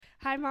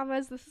Hi,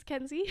 mamas. This is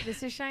Kenzie.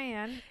 This is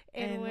Cheyenne.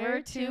 And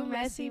we're two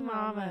messy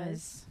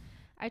mamas.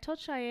 I told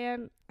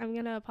Cheyenne I'm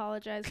going to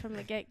apologize from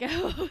the get-go.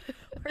 We're going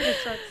to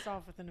start this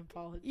off with an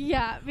apology.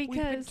 Yeah, We've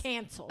because...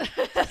 been canceled.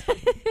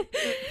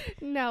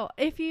 No,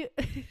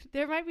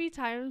 there might be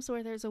times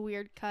where there's a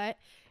weird cut,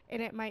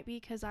 and it might be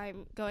because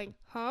I'm going,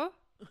 huh,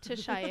 to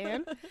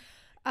Cheyenne.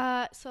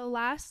 So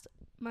last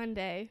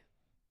Monday,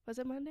 was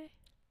it Monday?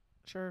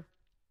 Sure.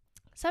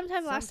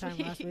 Sometime last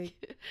week,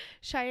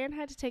 Cheyenne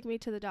had to take me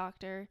to the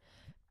doctor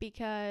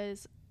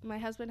because my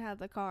husband had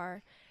the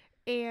car,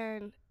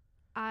 and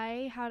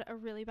I had a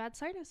really bad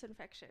sinus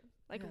infection,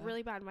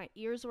 really bad. My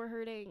ears were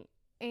hurting,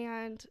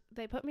 and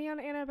they put me on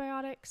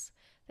antibiotics.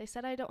 They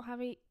said I don't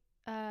have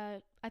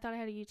I thought I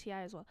had a UTI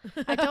as well.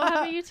 I don't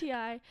have a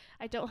UTI.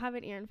 I don't have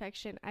an ear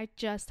infection. I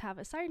just have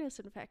a sinus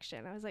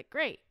infection. I was like,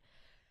 great.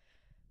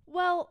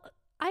 Well,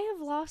 I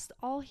have lost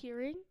all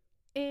hearing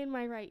in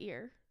my right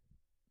ear.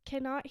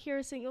 Cannot hear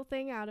a single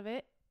thing out of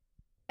it.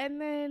 And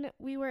then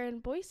we were in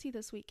Boise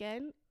this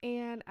weekend,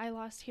 and I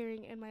lost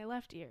hearing in my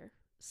left ear.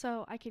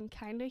 So I can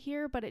kind of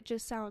hear, but it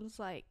just sounds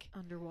like...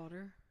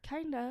 underwater?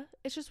 Kinda.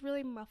 It's just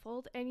really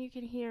muffled, and you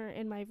can hear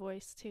in my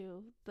voice,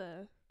 too,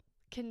 the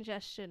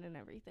congestion and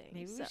everything.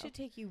 Maybe we should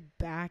take you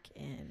back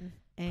in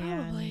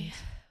and probably.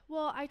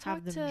 Well, I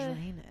talked have them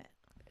drain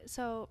it.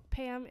 So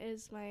Pam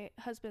is my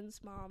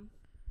husband's mom.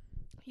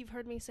 You've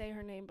heard me say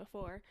her name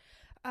before.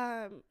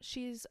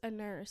 She's a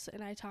nurse,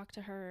 and I talked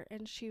to her,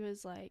 and she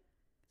was like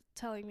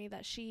telling me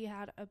that she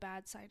had a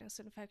bad sinus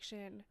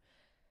infection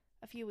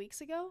a few weeks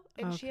ago,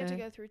 and she had to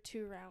go through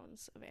 2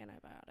 rounds of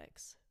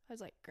antibiotics. I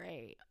was like,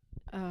 great.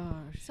 Oh,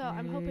 so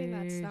I'm hoping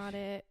that's not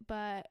it,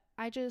 but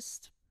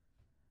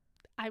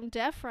I'm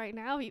deaf right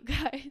now, you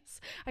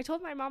guys. I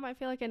told my mom I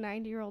feel like a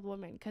 90-year-old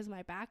woman because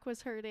my back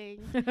was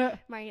hurting.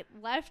 My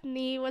left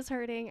knee was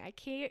hurting. I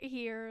can't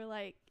hear.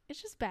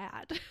 It's just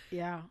bad.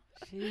 Yeah.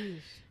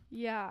 Sheesh.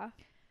 Yeah.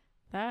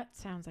 That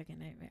sounds like a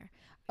nightmare.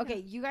 Okay,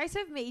 yeah. You guys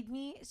have made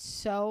me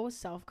so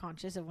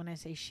self-conscious of when I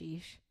say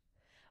sheesh.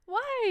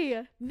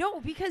 Why? No,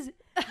 because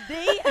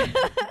they...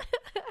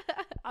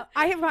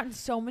 I have gotten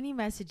so many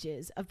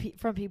messages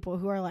from people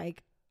who are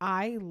like,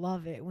 I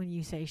love it when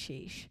you say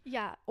sheesh.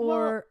 Yeah.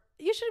 Or...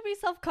 you should be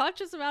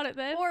self-conscious about it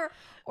then. Or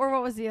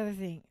what was the other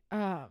thing?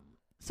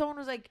 Someone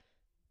was like,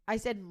 I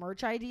said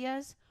merch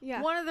ideas.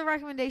 Yeah. One of the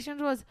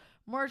recommendations was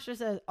merch just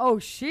says, oh,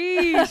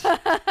 sheesh.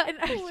 And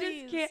I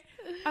just can't.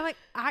 I'm like,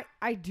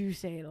 I do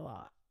say it a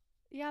lot.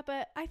 Yeah,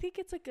 but I think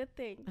it's a good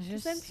thing.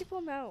 Because then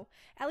people know.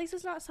 At least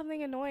it's not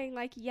something annoying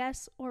like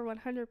yes or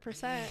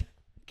 100%.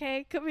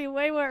 Okay? Could be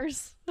way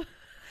worse.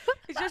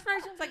 It's just my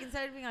sense, like,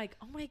 instead of being like,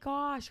 oh my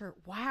gosh, or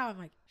wow, I'm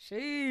like,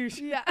 sheesh.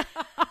 Yeah.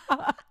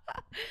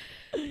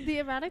 The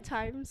amount of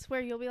times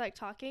where you'll be like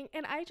talking,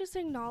 and I just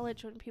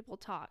acknowledge when people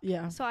talk.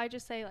 Yeah. So I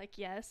just say like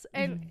yes,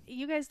 and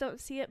you guys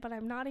don't see it, but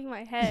I'm nodding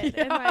my head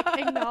and like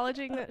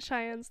acknowledging that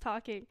Cheyenne's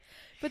talking.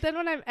 But then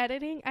when I'm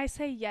editing, I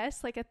say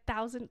yes like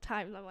 1,000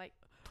 times. I'm like,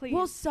 please.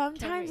 Well,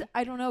 sometimes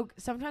I don't know.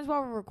 Sometimes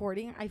while we're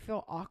recording, I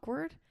feel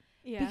awkward.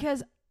 Yeah.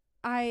 Because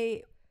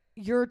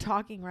you're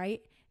talking,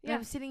 right? And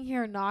I'm sitting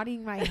here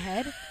nodding my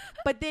head,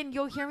 but then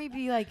you'll hear me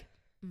be like,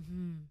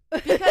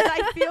 because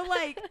I feel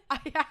like I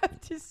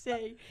have to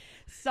say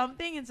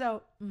something, and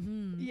so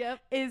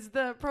is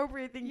the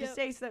appropriate thing to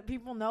say so that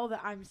people know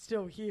that I'm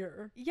still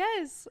here.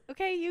 Yes.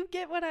 Okay, you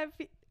get what I'm...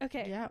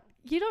 okay. Yeah.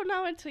 You don't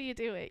know until you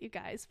do it, you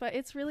guys, but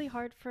it's really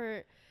hard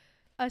for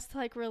us to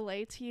like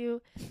relate to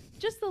you.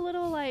 Just a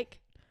little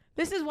like...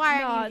 This is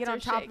why I need to get on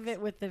top of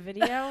it with the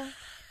video.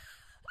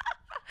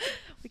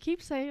 We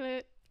keep saying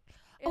it.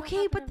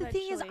 Okay, but the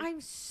thing is, I'm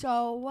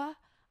so,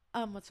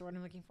 what's the word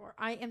I'm looking for?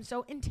 I am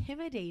so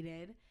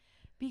intimidated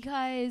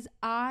because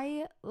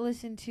I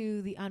listen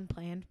to the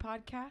Unplanned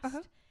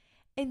podcast,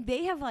 and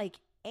they have, like,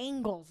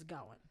 angles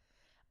going.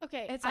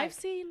 Okay, it's I've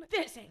seen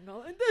this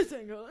angle, and this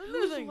angle, and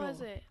this angle. Who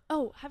was it?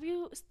 Oh, have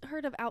you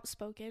heard of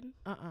Outspoken?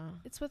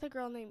 It's with a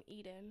girl named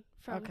Eden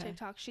from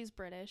TikTok. She's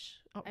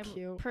British. Oh, I'm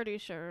cute. Pretty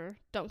sure.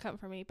 Don't come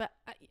for me, but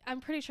I'm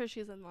pretty sure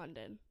she's in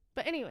London.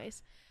 But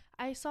anyways...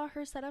 I saw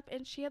her set up,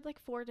 and she had like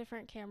 4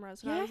 different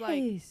cameras, and I was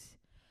like,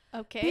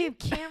 okay. They have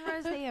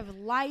cameras, they have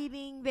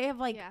lighting, they have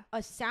like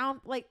a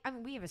sound, like, I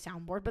mean, we have a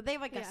soundboard, but they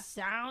have like a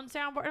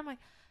soundboard. I'm like,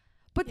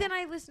 but then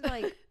I listened to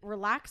like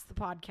Relax the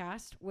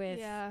podcast with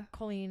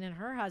Colleen and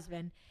her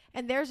husband,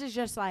 and theirs is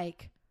just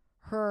like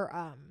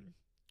her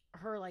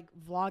like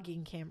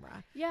vlogging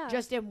camera. Yeah.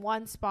 Just in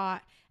one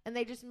spot. And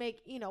they just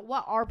make,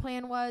 what our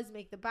plan was,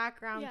 make the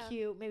background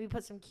cute, maybe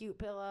put some cute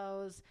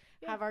pillows,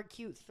 have our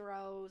cute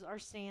throws, our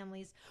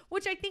Stanleys,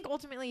 which I think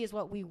ultimately is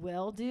what we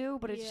will do,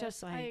 but it's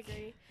just like... I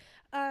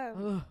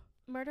agree.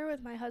 Murder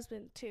with My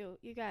Husband, too.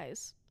 You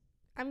guys,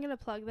 I'm going to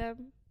plug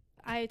them.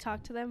 I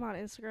talk to them on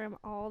Instagram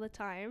all the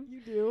time.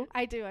 You do?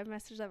 I do. I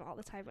message them all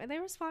the time. And they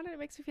respond, and it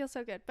makes me feel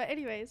so good. But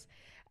anyways,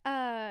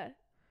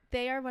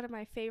 they are one of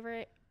my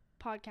favorite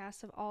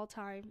podcasts of all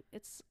time.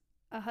 It's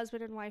a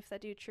husband and wife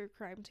that do true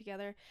crime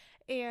together,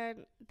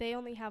 and they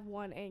only have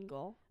one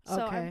angle.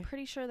 So I'm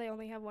pretty sure they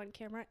only have one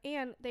camera,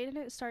 and they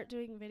didn't start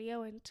doing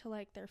video until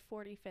like their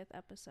 45th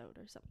episode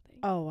or something.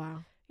 Oh,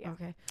 wow. Yeah.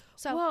 Okay.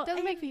 So it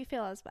doesn't make me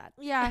feel as bad.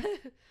 Yeah.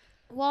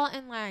 Well,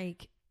 and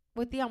like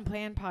with the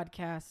Unplanned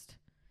podcast,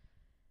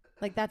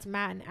 like that's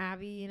Matt and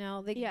Abby, you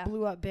know, they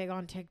blew up big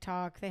on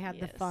TikTok. They had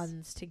the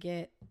funds to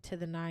get to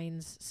the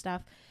Nines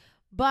stuff.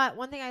 But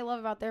one thing I love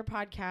about their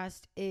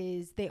podcast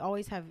is they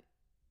always have,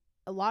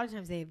 a lot of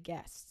times they have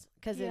guests,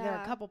 because there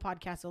are a couple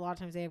podcasts. A lot of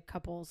times they have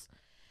couples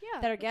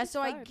that are guests.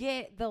 So fun. I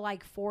get the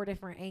like 4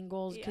 different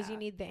angles, because you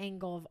need the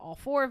angle of all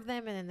 4 of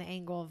them, and then the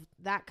angle of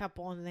that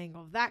couple, and the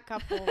angle of that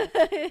couple.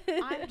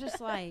 I'm just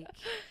like,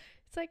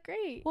 it's like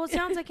great. Well, it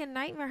sounds like a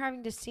nightmare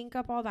having to sync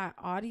up all that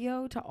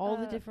audio to all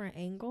the different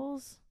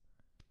angles.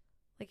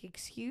 Like,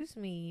 excuse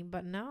me,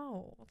 but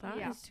no, that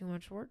is too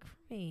much work for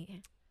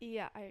me.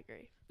 Yeah, I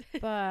agree.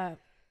 But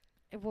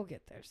we'll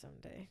get there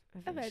someday.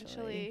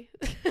 Eventually.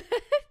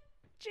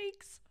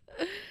 Jinx.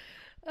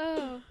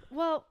 Oh,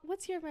 well,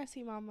 what's your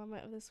messy mom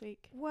moment of this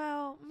week?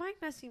 Well, my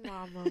messy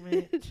mom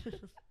moment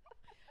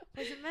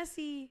was a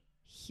messy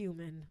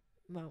human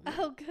moment.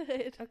 Oh,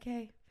 good.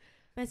 Okay.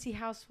 Messy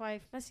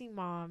housewife, messy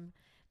mom,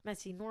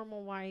 messy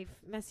normal wife,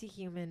 messy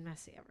human,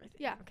 messy everything.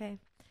 Yeah. Okay.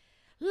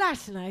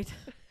 Last night,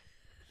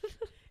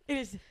 it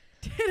is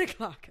 10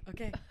 o'clock.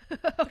 Okay.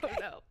 Okay. Oh,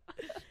 no.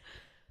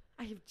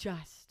 I have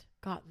just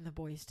gotten the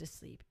boys to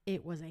sleep.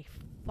 It was a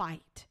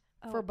fight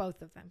for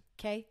both of them.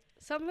 Okay.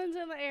 Something's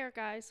in the air,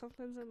 guys.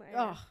 Something's in the air.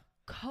 Oh,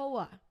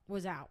 Koa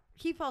was out.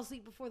 He fell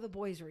asleep before the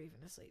boys were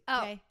even asleep.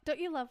 Okay. Oh, don't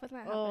you love when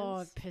that happens? Oh,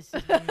 it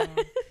pisses me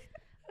off.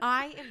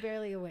 I am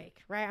barely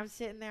awake, right? I'm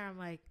sitting there. I'm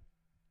like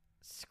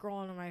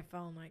scrolling on my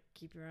phone, like,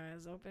 keep your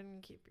eyes open,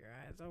 keep your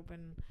eyes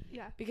open.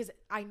 Yeah. Because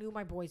I knew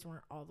my boys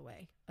weren't all the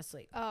way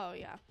asleep. Oh,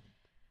 yeah.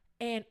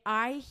 And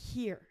I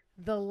hear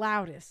the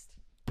loudest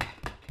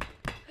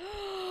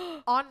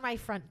on my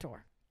front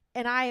door.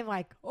 And I am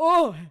like,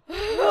 oh,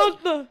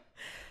 what the?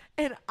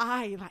 And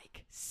I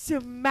like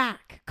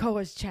smack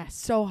Koa's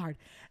chest so hard.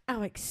 And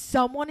I'm like,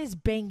 someone is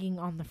banging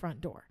on the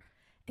front door.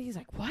 And he's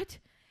like, what?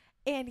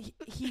 And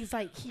he's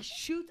like, he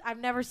shoots. I've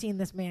never seen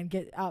this man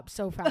get up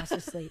so fast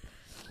asleep.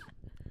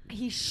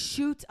 He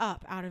shoots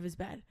up out of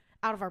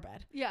our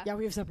bed. Yeah. Yeah,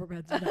 we have separate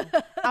beds. No.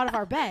 Out of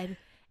our bed.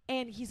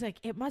 And he's like,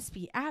 it must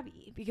be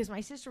Abby, because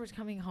my sister was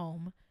coming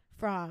home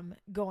from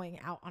going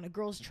out on a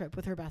girls' trip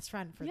with her best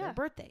friend for their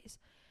birthdays.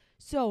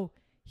 So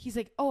he's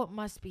like, oh, it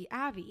must be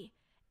Abby.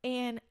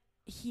 And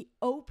he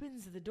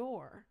opens the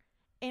door,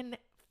 and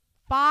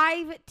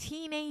 5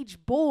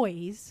 teenage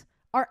boys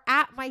are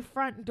at my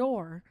front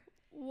door.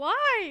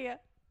 Why?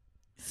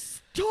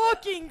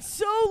 Talking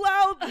so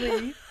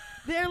loudly.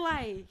 They're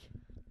like,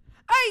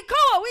 hey,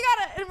 Koa, we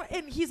gotta.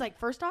 And he's like,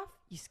 first off,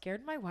 you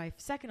scared my wife.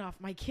 Second off,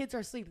 my kids are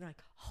asleep. They're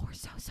like, oh, we're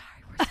so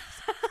sorry. We're so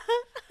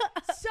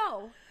sorry.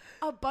 So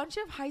a bunch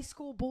of high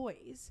school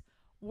boys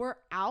were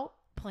out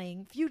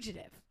playing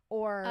Fugitive,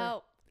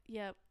 or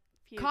Fugitive.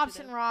 Cops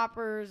and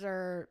Robbers,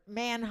 or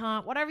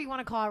Manhunt, whatever you want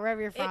to call it, wherever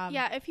you're from.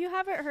 If you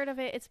haven't heard of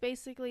it, it's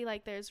basically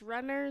like there's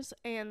runners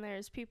and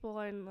there's people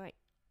in like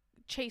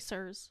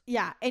chasers.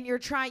 Yeah, and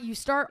you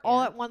start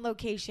all at one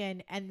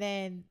location, and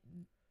then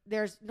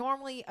there's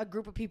normally a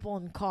group of people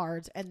in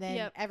cars, and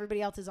then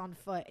everybody else is on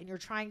foot, and you're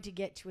trying to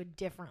get to a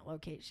different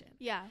location.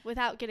 Yeah,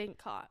 without getting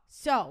caught.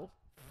 So,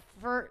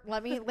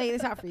 let me lay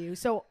this out for you.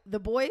 So, the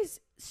boys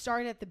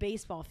start at the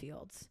baseball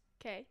fields.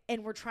 Okay.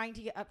 And we're trying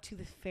to get up to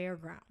the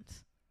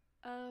fairgrounds.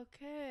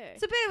 Okay.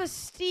 It's a bit of a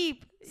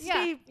steep,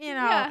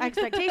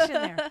 expectation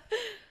there.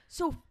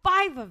 So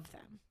 5 of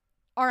them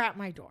are at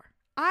my door.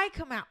 I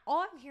come out. All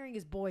I'm hearing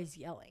is boys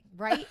yelling,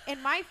 right?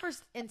 And my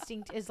first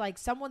instinct is like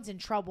someone's in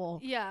trouble.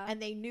 Yeah.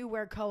 And they knew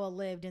where Koa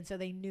lived, and so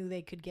they knew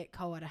they could get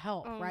Koa to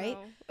help, right?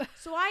 No.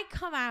 So I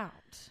come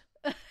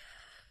out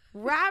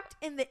wrapped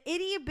in the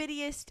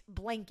itty-bittiest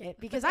blanket,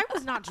 because I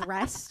was not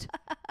dressed.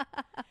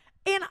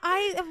 And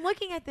I am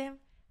looking at them.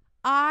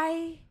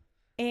 I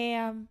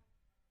am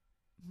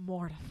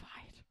mortified.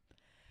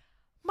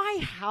 My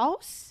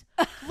house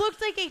looked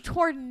like a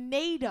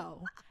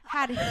tornado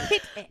had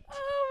hit it.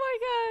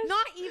 Oh my gosh.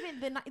 Not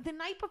even the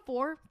night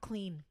before,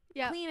 clean.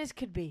 Yep. Clean as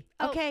could be.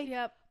 Okay?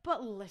 Yep.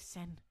 But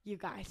listen, you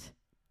guys.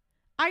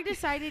 I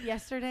decided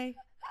yesterday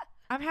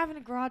I'm having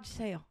a garage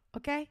sale.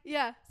 Okay?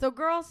 Yeah. So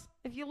girls,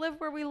 if you live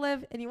where we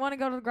live and you want to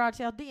go to the garage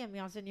sale, DM me.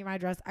 I'll send you my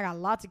address. I got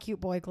lots of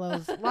cute boy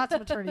clothes, lots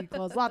of maternity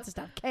clothes, lots of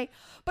stuff. Okay?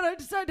 But I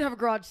decided to have a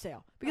garage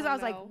sale because I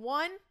was like,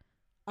 1,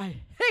 I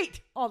hate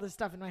all this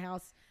stuff in my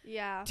house.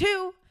 Yeah.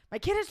 2, my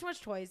kid has too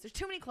much toys. There's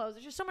too many clothes.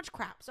 There's just so much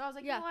crap. So I was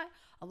like, you know what?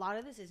 A lot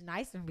of this is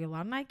nice. There's going to be a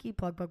lot of Nike.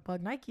 Plug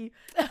Nike.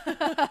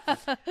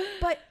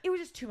 But it was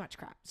just too much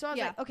crap. So I was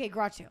like, okay,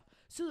 garage sale.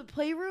 So the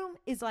playroom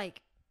is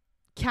like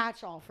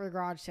catch-all for the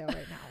garage sale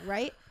right now,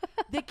 right?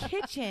 The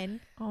kitchen.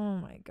 Oh,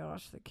 my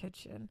gosh, the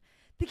kitchen.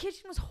 The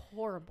kitchen was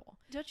horrible.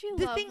 Don't you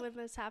love when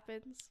this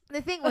happens?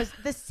 The thing was,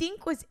 the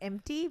sink was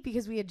empty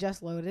because we had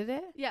just loaded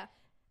it. Yeah.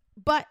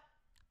 But,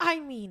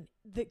 I mean,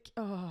 the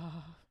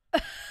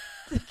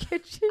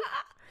kitchen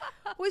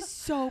was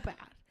so bad.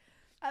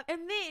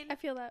 And then I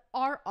feel that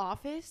our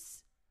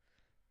office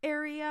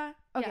area.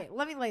 Okay,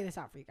 let me lay this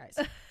out for you guys.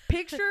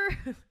 Picture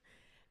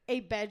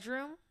a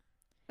bedroom.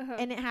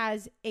 And it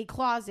has a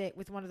closet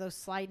with one of those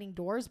sliding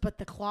doors, but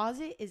the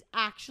closet is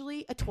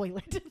actually a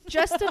toilet.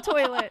 Just a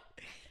toilet.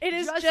 It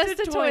is just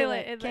a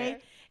toilet in there.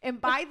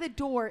 And by the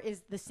door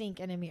is the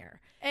sink and a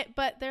mirror.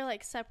 But they're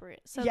like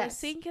separate. So the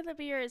sink and the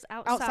mirror is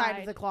outside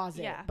of the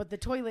closet. Yeah. But the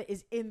toilet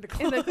is in the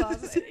closet. In the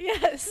closet.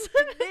 Yes.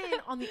 And then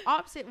on the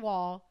opposite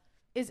wall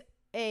is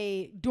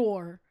a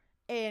door,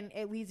 and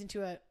it leads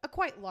into a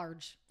quite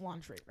large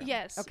laundry room.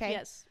 Yes. Okay.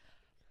 Yes.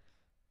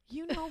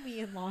 You know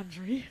me in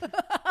laundry.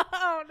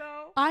 Oh,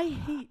 no. I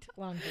hate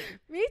laundry.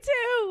 Me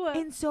too.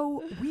 And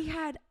so we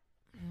had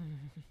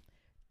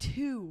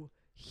 2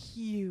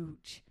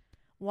 huge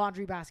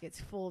laundry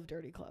baskets full of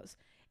dirty clothes.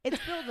 It's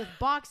filled with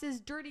boxes,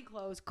 dirty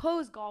clothes,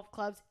 golf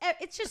clubs.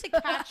 It's just a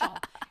catch-all.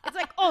 It's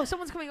like, oh,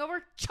 someone's coming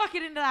over, chuck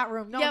it into that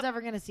room. No one's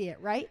ever going to see it,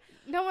 right?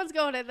 No one's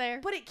going in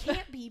there. But it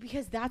can't be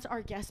because that's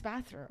our guest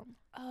bathroom.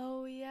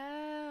 Oh,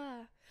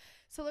 yeah.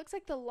 So it looks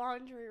like the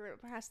laundry room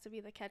has to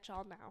be the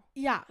catch-all now.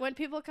 Yeah. When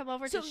people come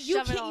over to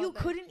shove it all you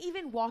couldn't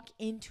even walk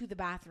into the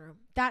bathroom.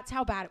 That's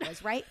how bad it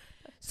was, right?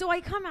 So I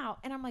come out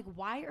and I'm like,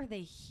 why are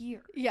they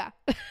here? Yeah.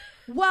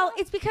 Well,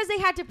 it's because they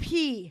had to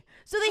pee.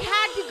 So they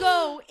had to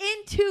go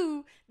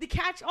into the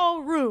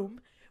catch-all room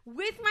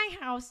with my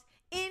house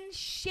in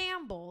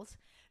shambles.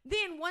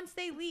 Then once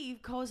they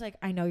leave, Cole's like,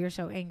 I know you're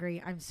so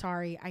angry. I'm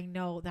sorry. I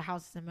know the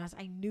house is a mess.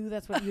 I knew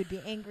that's what you would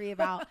be angry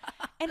about.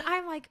 And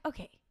I'm like,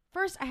 okay,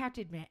 first I have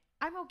to admit,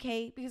 I'm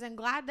okay because I'm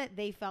glad that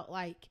they felt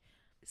like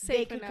safe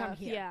they could enough, come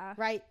here. Yeah.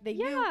 Right? They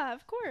knew,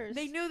 of course.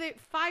 They knew that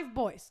 5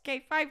 boys,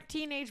 5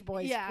 teenage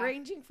boys,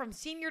 ranging from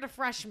senior to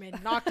freshman,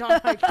 knocked on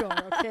my door,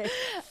 okay?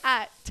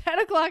 At 10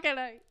 o'clock at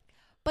night.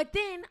 But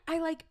then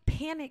I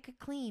panic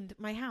cleaned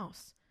my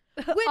house,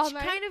 which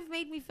kind of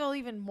made me feel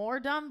even more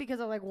dumb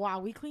because I'm like, wow,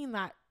 we cleaned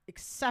that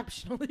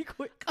exceptionally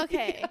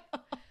quickly.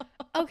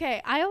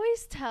 Okay. I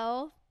always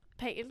tell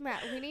Peyton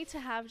that we need to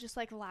have just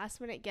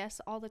last minute guests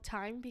all the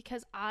time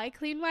because I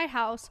clean my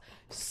house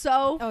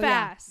so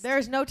fast. Yeah.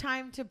 There's no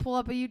time to pull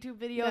up a YouTube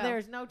video. No.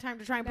 There's no time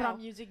to try and put on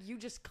music. You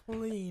just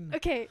clean.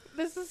 Okay,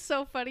 this is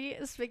so funny,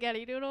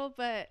 spaghetti noodle,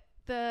 but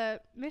the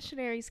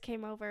missionaries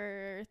came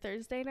over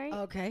Thursday night.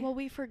 Okay. Well,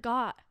 we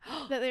forgot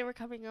that they were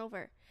coming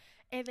over,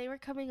 and they were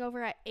coming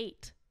over at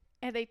 8,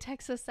 and they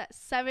text us at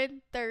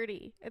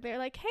 7:30, and they're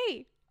like,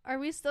 "Hey, are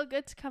we still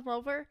good to come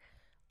over?"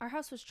 Our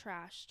house was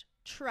trashed.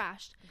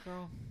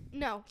 Girl.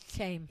 No.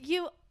 Same.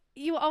 You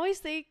always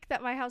think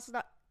that my house is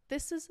not.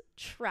 This is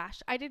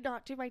trash. I did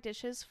not do my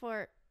dishes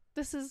for.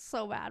 This is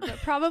so bad, but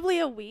probably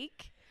a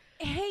week.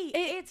 Hey,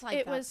 it's like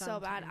it that was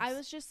sometimes. so bad. I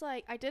was just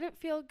I didn't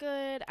feel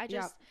good.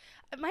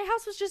 My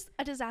house was just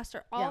a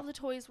disaster. All the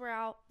toys were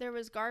out. There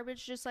was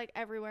garbage just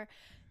everywhere.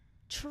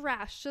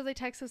 Trash. So they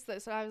text us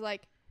this, and I was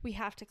like, we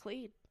have to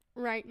clean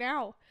right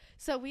now.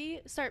 So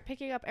we start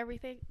picking up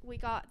everything. We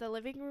got the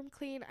living room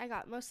clean. I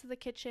got most of the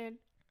kitchen.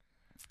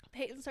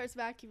 Peyton starts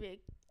vacuuming,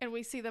 and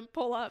we see them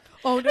pull up.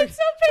 Oh, no. And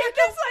so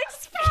Peyton's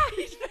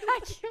speed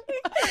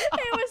vacuuming.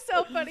 It was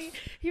so funny.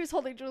 He was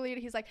holding Julie,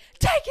 and he's like,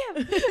 take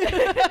him!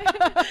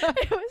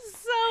 It was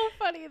so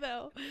funny,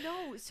 though.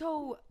 No,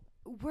 so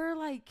we're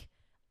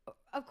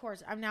of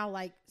course, I'm now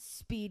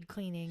speed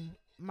cleaning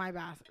my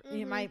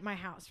bathroom, my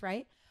house,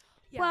 right?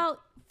 Yeah. Well,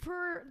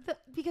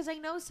 because I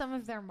know some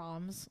of their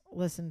moms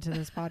listen to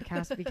this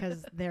podcast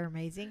because they're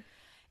amazing.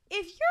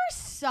 If your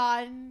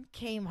son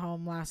came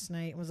home last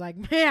night and was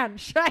like, man,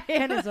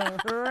 Cheyenne is a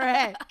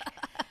wreck,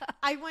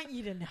 I want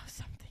you to know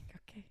something,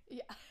 okay?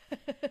 Yeah.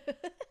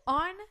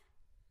 On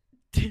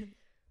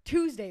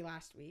Tuesday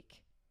last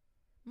week,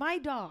 my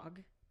dog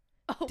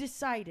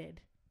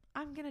decided,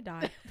 I'm going to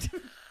die.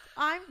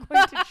 I'm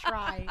going to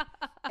try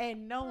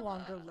and no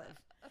longer live.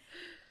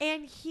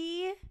 And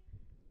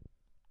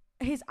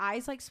his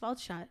eyes swelled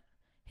shut.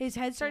 His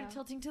head started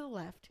tilting to the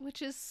left.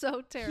 Which is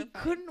so terrifying. He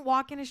couldn't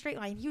walk in a straight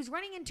line. He was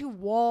running into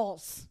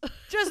walls.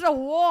 Just a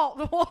wall.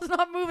 The wall's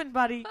not moving,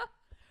 buddy.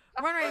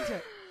 Run right into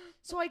it.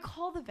 So I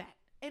call the vet.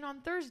 And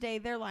on Thursday,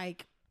 they're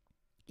like,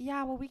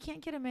 yeah, well, we can't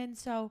get him in.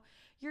 So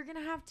you're going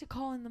to have to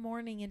call in the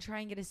morning and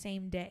try and get a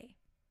same day.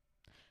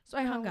 So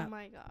I hung up. Oh,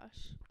 my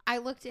gosh. I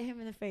looked at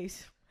him in the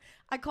face.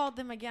 I called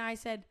them again. I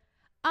said,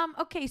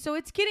 okay, so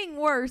it's getting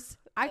worse.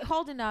 I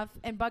called enough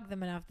and bugged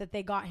them enough that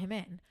they got him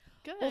in.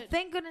 Good. Well,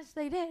 thank goodness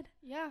they did.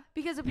 Yeah.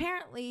 Because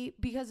apparently,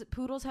 because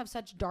poodles have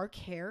such dark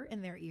hair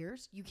in their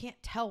ears, you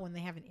can't tell when they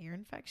have an ear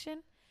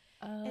infection.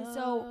 Oh. And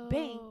so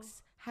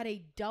Banks had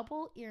a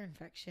double ear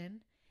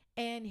infection,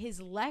 and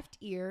his left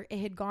ear, it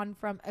had gone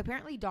from,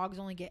 apparently dogs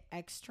only get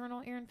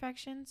external ear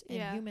infections,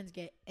 and humans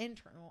get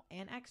internal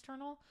and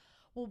external.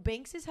 Well,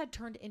 Banks's had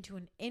turned into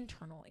an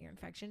internal ear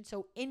infection,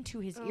 so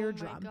into his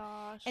eardrum. Oh my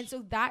gosh. And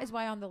so that is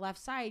why on the left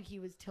side he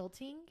was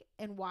tilting,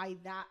 and why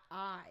that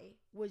eye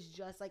was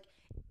just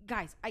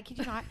guys, I kid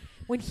you not,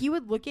 when he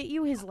would look at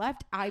you, his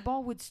left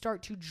eyeball would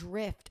start to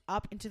drift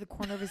up into the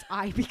corner of his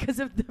eye because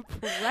of the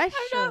pressure. I'm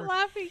not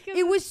laughing.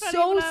 It was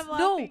so,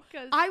 no,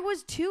 I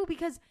was too,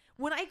 because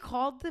when I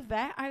called the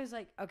vet, I was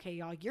like, okay,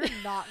 y'all, you're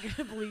not going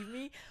to believe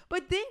me.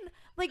 But then,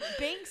 like,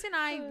 Banks and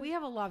I, we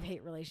have a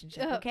love-hate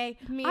relationship, okay?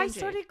 I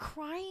started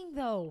crying,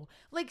 though.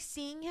 Like,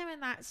 seeing him in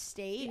that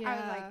state, I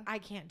was like, I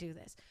can't do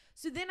this.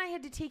 So then I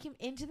had to take him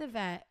into the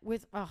vet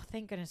with,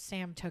 thank goodness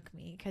Sam took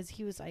me, because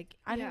he was like,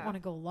 I didn't want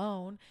to go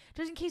alone.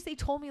 Just in case they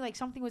told me, like,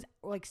 something was,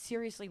 like,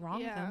 seriously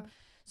wrong with him.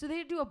 So they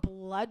had to do a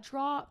blood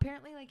draw.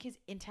 Apparently, like, his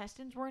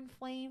intestines were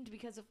inflamed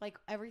because of, like,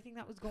 everything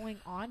that was going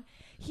on.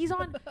 He's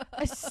on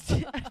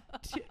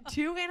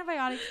two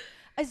antibiotics,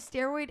 a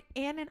steroid,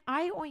 and an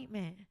eye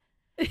ointment.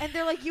 And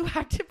they're like, you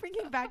have to bring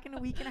him back in a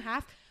week and a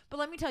half. But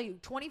let me tell you,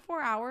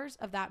 24 hours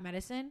of that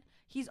medicine,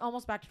 he's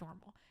almost back to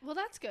normal. Well,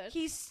 that's good.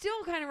 He's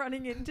still kind of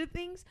running into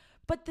things,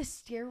 but the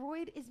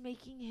steroid is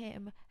making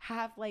him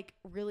have, like,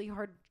 really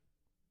hard,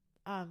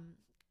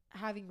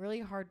 having really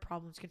hard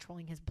problems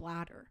controlling his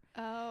bladder.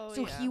 Oh,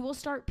 so he will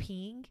start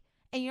peeing.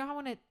 And you know how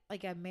when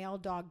a male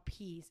dog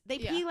pees, they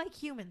pee like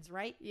humans,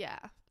 right? Yeah.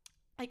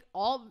 Like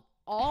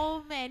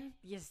all men,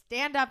 you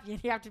stand up, you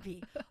have to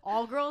pee.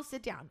 All girls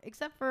sit down,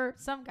 except for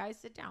some guys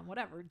sit down.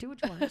 Whatever, do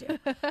what you want to do.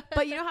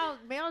 But you know how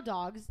male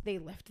dogs, they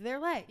lift their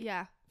leg.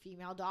 Yeah.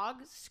 Female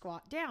dogs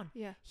squat down.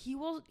 Yeah.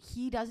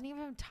 He doesn't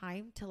even have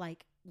time to,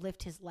 like,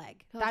 lift his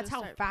leg. That's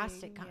how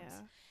fast it comes.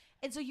 Yeah.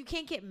 And so you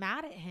can't get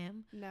mad at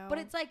him. No. But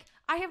it's like,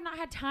 I have not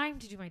had time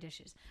to do my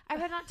dishes. I've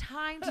had not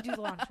time to do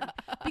the laundry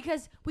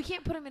because we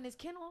can't put him in his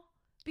kennel.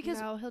 Because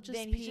he'll just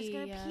he's just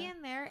going to pee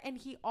in there. And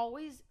he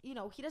always, he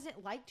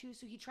doesn't like to.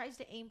 So he tries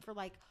to aim for,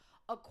 like,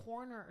 a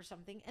corner or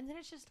something. And then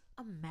it's just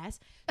a mess.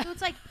 So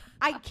it's like,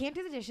 I can't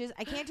do the dishes.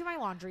 I can't do my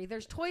laundry.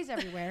 There's toys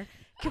everywhere.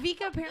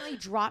 Kavika apparently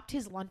dropped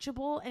his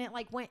Lunchable. And it,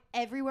 like, went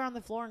everywhere on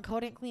the floor. And Ko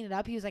didn't clean it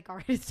up. He was like, all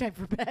right, it's time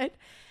for bed.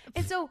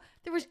 And so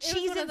there was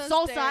cheese and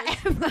salsa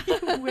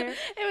everywhere.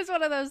 It was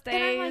one of those days.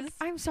 And I'm like,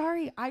 I'm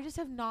sorry. I just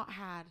have not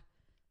had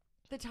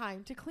the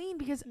time to clean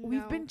because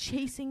we've been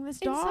chasing this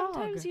dog. And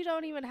sometimes you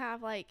don't even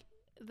have, like,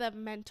 the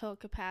mental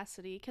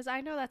capacity. Because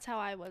I know that's how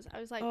I was. I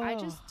was like, I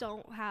just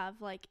don't have,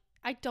 like,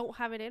 I don't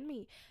have it in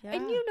me. Yeah.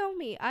 And you know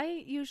me.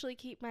 I usually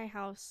keep my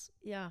house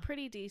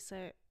pretty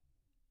decent.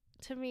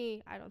 To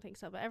me, I don't think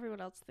so, but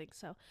everyone else thinks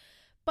so.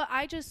 But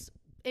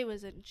it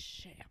was in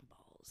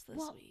shambles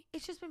this week.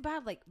 It's just been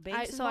bad. Like,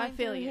 Banks I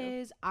feel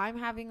his. I'm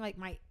having, like,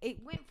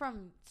 it went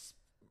from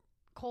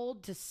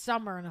cold to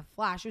summer in a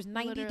flash. It was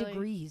 90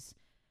 degrees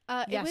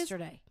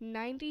yesterday. It was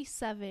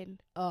 97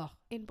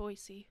 in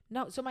Boise.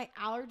 No, so my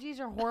allergies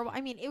are horrible.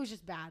 I mean, it was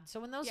just bad. So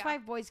when those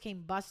 5 boys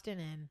came busting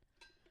in,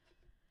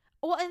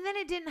 well, and then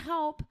it didn't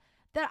help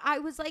that I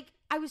was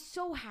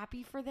so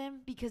happy for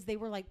them because they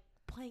were, like,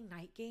 playing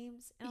night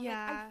games. And I'm like,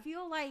 I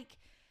feel like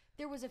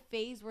there was a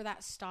phase where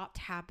that stopped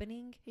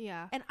happening.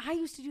 Yeah. And I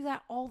used to do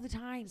that all the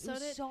time. So it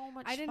was so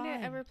much fun. I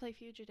didn't ever play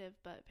Fugitive,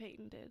 but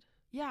Peyton did.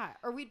 Yeah.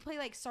 Or we'd play,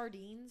 like,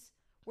 Sardines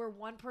where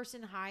one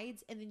person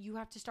hides and then you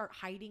have to start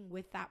hiding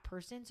with that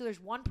person. So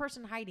there's one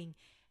person hiding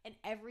and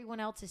everyone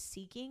else is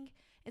seeking.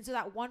 And so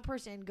that one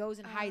person goes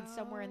and hides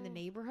somewhere in the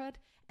neighborhood.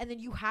 And then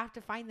you have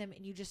to find them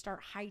and you just start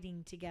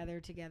hiding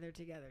together.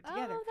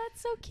 Oh,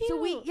 that's so cute.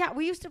 So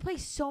we used to play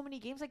so many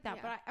games like that.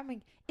 Yeah. But I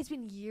mean, it's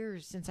been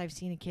years since I've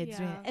seen a kid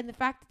doing it. And the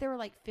fact that there were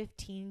like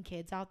 15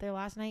 kids out there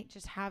last night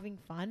just having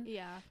fun.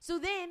 Yeah. So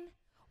then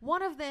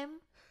one of them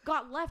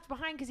got left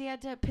behind because he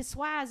had to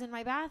pissoise in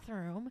my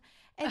bathroom.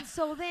 And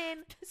so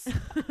then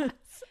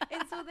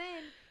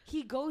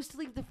he goes to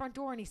leave the front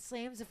door and he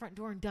slams the front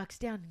door and ducks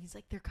down and he's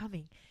like, they're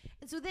coming.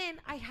 And so then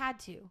I had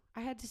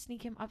to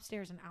sneak him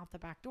upstairs and out the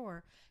back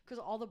door because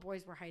all the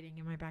boys were hiding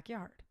in my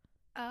backyard.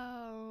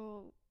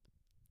 Oh,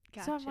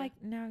 gotcha. So I'm like,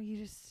 now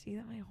you just see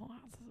that my whole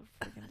house is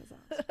a freaking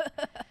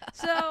disaster.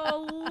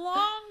 So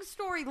long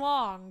story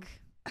long,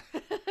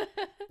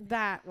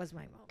 that was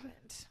my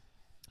moment.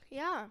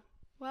 Yeah.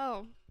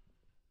 Well,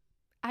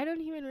 I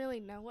don't even really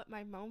know what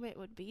my moment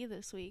would be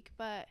this week,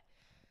 but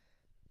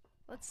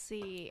let's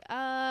see.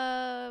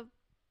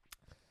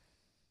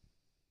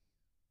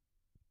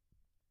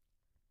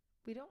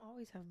 We don't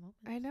always have moments.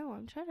 I know.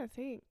 I'm trying to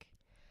think.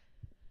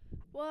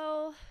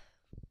 Well,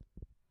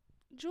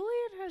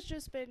 Julian has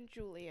just been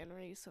Julian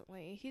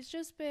recently. He's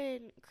just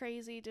been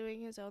crazy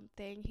doing his own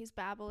thing. He's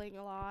babbling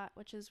a lot,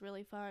 which is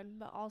really fun.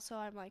 But also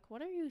I'm like,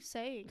 what are you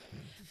saying?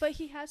 But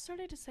he has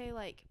started to say,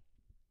 like,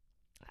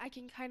 I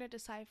can kind of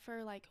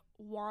decipher, like,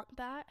 want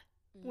that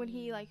when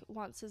he, like,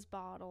 wants his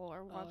bottle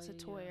or wants a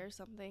toy or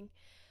something.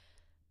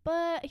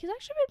 But he's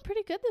actually been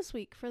pretty good this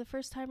week for the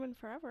first time in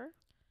forever.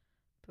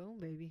 Boom,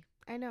 baby.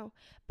 I know.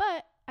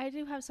 But I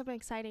do have some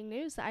exciting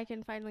news that I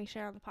can finally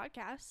share on the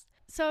podcast.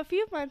 So a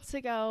few months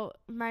ago,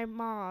 my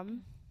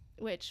mom,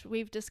 which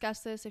we've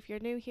discussed this, if you're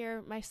new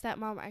here, my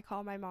stepmom, I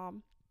call my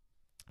mom.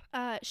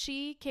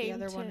 She came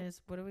The other one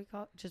is, what do we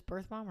call it? Just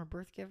birth mom or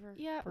birth giver?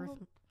 Yeah. What do we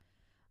say?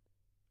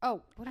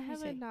 I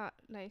have a not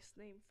nice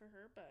name for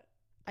her, but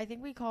I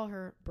think we call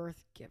her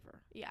birth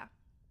giver. Yeah.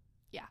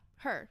 Yeah.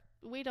 Her.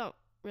 We don't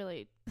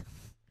really.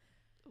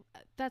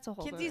 That's a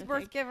whole Kenzie's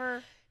birth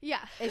giver.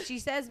 Yeah. If she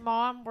says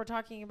mom, we're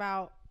talking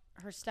about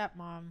her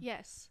stepmom.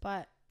 Yes.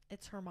 But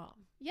it's her mom.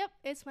 Yep.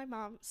 It's my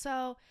mom.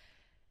 So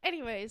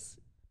anyways,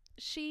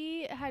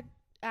 she had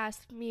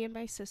asked me and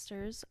my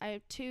sisters, I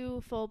have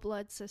 2 full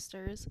blood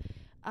sisters,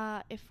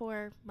 if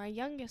for my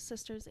youngest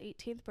sister's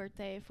 18th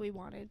birthday, if we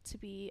wanted to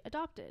be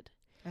adopted.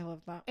 I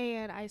love that.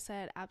 And I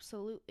said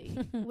absolutely,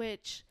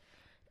 which,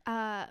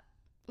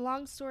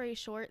 long story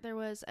short, there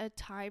was a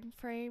time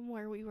frame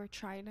where we were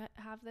trying to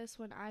have this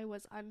when I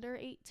was under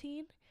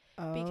 18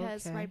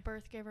 because my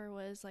birth giver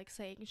was like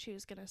saying she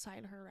was going to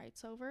sign her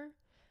rights over.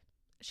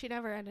 She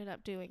never ended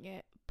up doing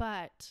it,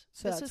 but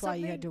so that's why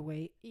you had to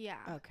wait. Yeah.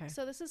 Okay.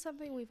 So this is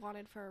something we've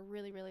wanted for a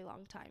really, really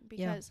long time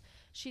because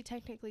she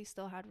technically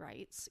still had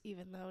rights,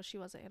 even though she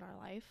wasn't in our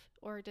life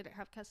or didn't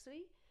have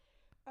custody.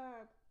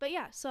 But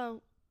yeah,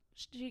 so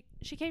she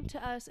came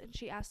to us and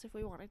she asked if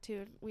we wanted to,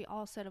 and we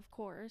all said of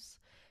course,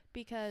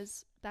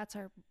 because that's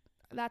our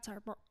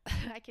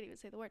I can't even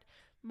say the word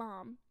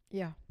mom.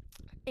 Yeah.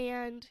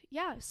 And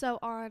yeah, so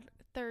on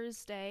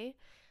Thursday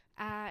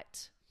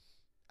at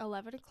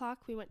 11 o'clock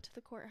we went to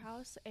the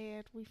courthouse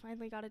and we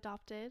finally got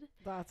adopted.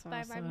 That's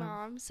by awesome. my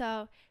mom.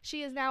 So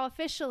she is now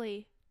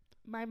officially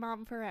my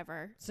mom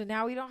forever. So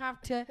now we don't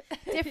have to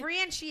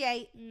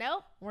differentiate.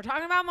 Nope. We're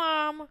talking about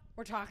mom.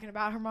 We're talking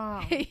about her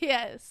mom.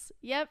 Yes.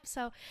 Yep.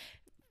 So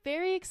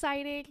very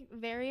exciting,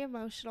 very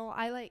emotional.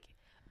 I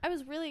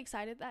was really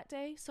excited that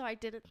day, so I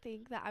didn't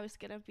think that I was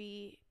going to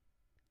be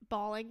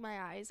bawling my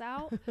eyes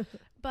out.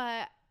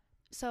 But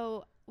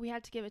so we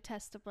had to give a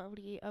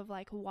testimony of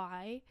like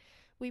why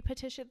we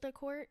petitioned the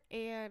court,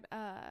 and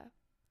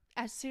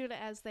as soon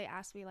as they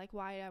asked me like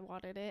why I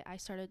wanted it, I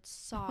started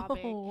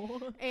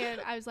sobbing. And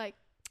I was like,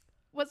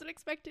 wasn't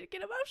expecting to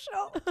get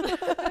emotional.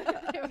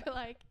 They were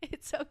like,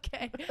 it's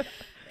okay.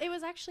 It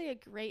was actually a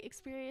great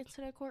experience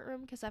in a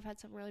courtroom because I've had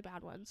some really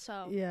bad ones.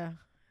 So yeah,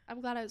 I'm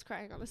glad I was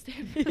crying on the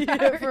stand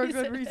for a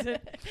good reason.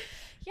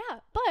 Yeah,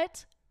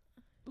 but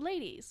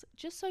ladies,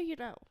 just so you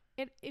know,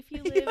 and if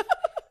you live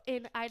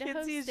in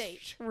Idaho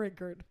State,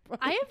 triggered.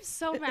 I am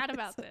so mad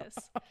about this.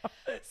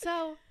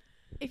 So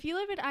if you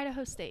live in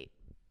Idaho State,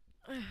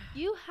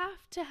 you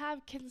have to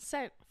have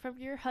consent from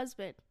your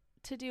husband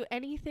to do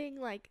anything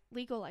like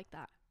legal like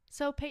that.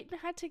 So Peyton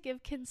had to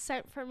give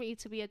consent for me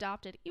to be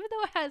adopted, even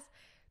though it has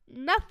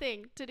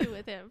nothing to do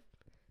with him.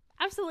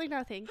 Absolutely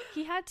nothing.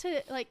 He had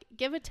to like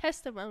give a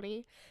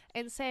testimony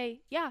and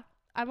say, yeah,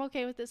 I'm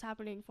okay with this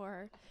happening for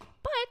her.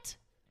 But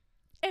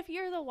if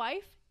you're the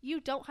wife, you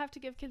don't have to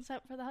give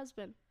consent for the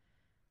husband.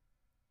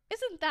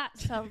 Isn't that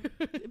some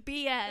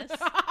BS?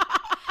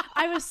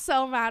 I was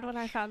so mad when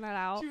I found that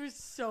out. She was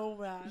so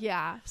mad.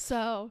 Yeah.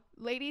 So,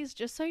 ladies,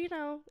 just so you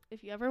know,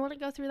 if you ever want to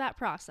go through that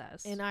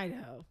process. In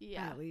Idaho.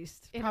 Yeah. At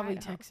least. In Probably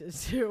Idaho.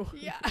 Texas, too.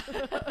 Yeah.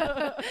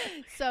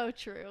 So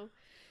true.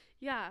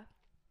 Yeah.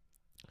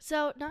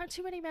 So, not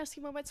too many messy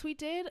moments. We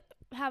did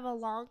have a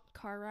long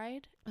car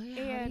ride. Oh,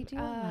 yeah. And how do you do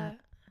on that?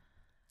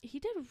 He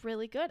did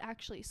really good,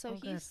 actually. So,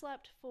 he good.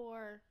 slept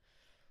for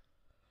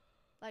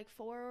like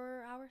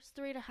 4 hours,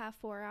 3.5,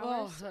 4 hours.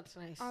 Oh, that's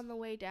nice. On the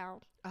way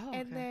down. Oh, okay.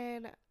 And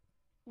then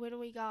when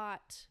we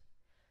got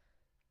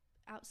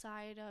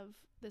outside of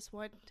this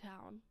one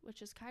town,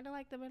 which is kind of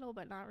like the middle,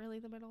 but not really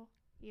the middle,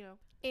 you know.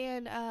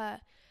 And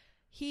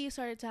he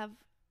started to have,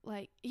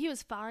 like, he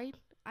was fine.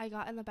 I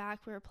got in the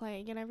back, we were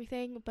playing and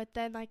everything. But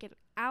then, like, an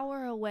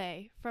hour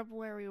away from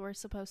where we were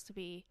supposed to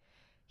be,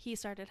 he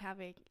started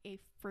having a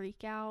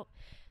freak out.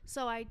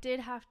 So I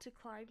did have to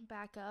climb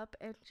back up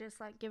and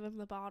just, like, give him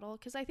the bottle.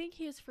 Because I think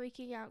he was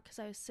freaking out because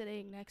I was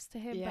sitting next to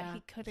him, but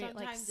he couldn't, sometimes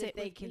like, sit if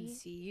they with can me.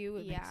 see you,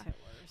 it makes it worse.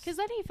 Because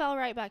then he fell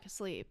right back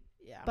asleep.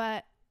 Yeah.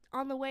 But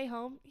on the way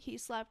home, he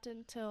slept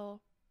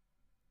until,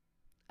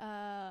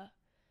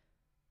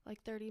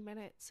 like 30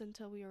 minutes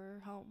until we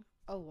were home.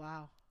 Oh,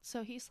 wow.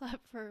 So he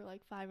slept for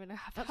like 5.5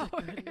 That's hours.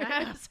 a good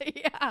nap. So,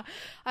 yeah.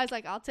 I was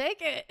like, I'll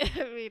take it.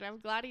 I mean, I'm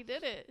glad he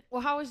did it.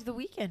 Well, how was the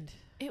weekend?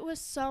 It was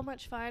so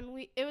much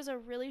fun. It was a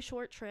really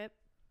short trip.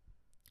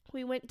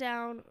 We went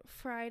down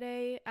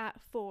Friday at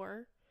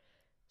 4.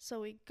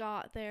 So we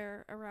got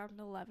there around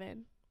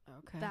 11.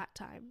 Okay. That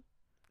time.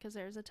 Because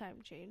there's a time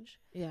change.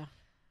 Yeah.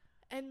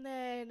 And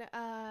then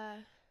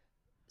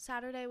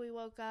Saturday we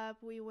woke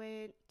up. We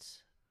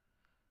went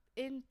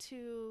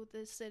into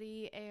the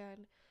city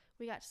and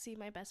we got to see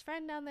my best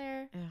friend down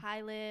there. Yeah.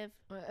 Hi, Liv.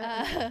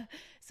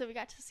 So we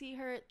got to see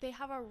her. They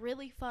have a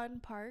really fun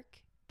park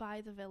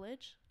by the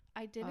village.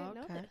 I didn't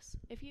know this.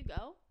 If you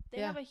go, they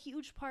have a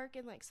huge park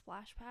and like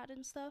splash pad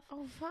and stuff.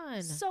 Oh,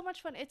 fun. So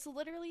much fun. It's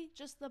literally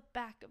just the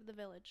back of the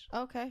village.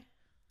 Okay.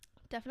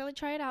 Definitely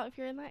try it out if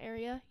you're in that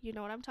area. You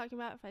know what I'm talking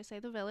about if I say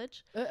the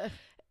village.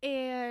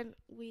 And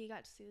we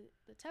got to see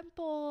the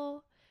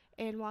temple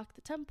and walk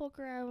the temple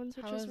grounds,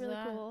 which was really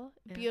cool.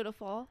 Yeah.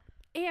 Beautiful.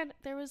 And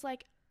there was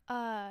like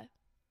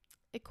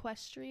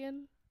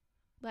equestrian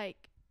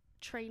like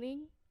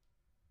training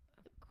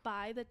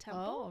by the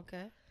temple. Oh,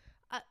 okay.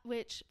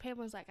 Which Pam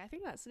was like, I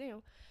think that's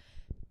new.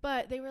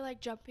 But they were like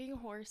jumping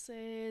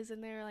horses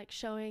and they were like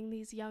showing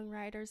these young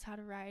riders how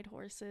to ride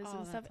horses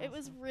and stuff. Awesome. It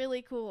was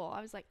really cool.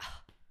 I was like,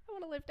 oh, I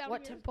want to live down here.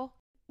 What temple?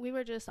 We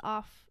were just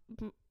off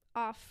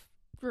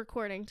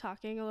recording,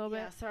 talking a little bit.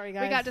 Yeah, sorry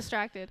guys. We got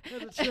distracted.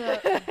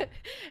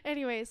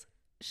 Anyways,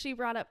 she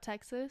brought up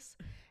Texas,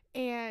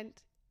 and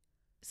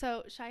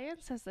so Cheyenne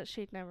says that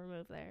she'd never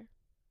move there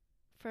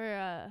for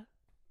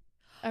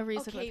a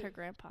reason with her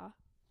grandpa.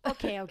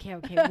 Okay. Wait,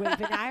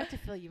 but I have to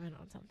fill you in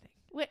on something.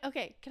 Wait,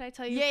 okay. Can I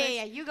tell you?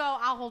 Yeah. You go.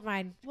 I'll hold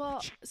mine.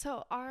 Well,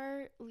 so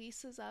our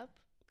lease is up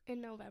in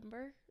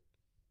November,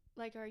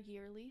 like our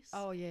year lease.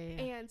 Oh, yeah.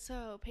 And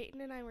so Peyton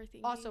and I were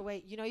thinking. Also,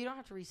 wait, you don't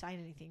have to re-sign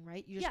anything,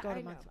 right? You just go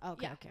to month.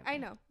 Okay. I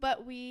know.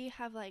 But we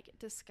have, like,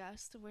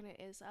 discussed when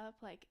it is up,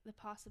 like, the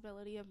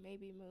possibility of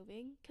maybe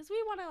moving. Because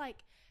we want to,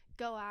 like,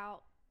 go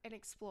out and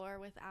explore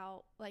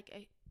without,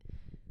 like,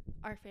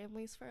 our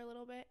families for a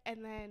little bit.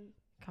 And then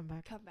come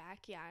back,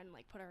 yeah, and,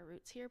 like, put our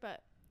roots here.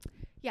 But,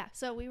 yeah,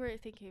 so we were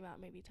thinking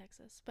about maybe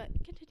Texas. But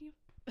continue.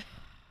 I'm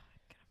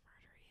gonna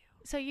murder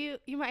you. So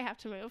you might have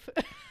to move.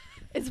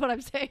 Is what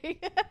I'm saying.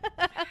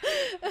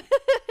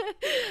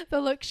 The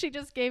look she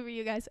just gave me,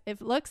 you guys. If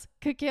looks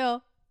could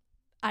kill,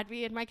 I'd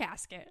be in my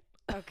casket.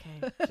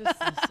 Okay,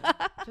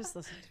 just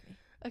listen to me.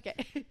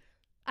 Okay.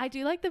 I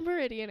do like the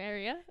Meridian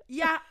area.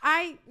 Yeah,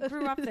 I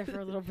grew up there for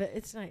a little bit.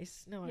 It's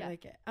nice. No, I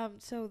like it.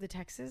 So the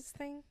Texas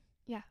thing?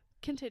 Yeah.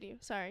 Continue.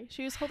 Sorry.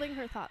 She was holding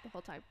her thought the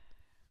whole time.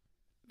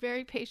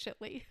 Very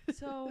patiently.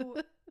 So,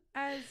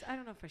 I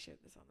don't know if I shared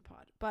this on the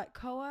pod, but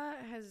Koa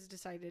has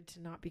decided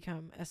to not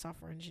become a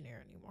software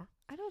engineer anymore.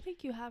 I don't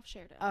think you have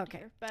shared it.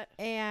 Okay. Here,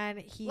 and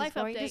he's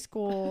going to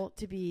school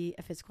to be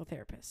a physical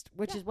therapist,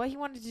 which is what he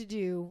wanted to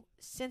do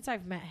since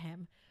I've met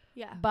him.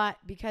 Yeah. But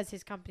because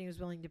his company was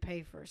willing to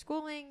pay for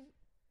schooling,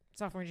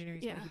 software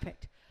engineering is what he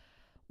picked.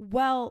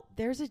 Well,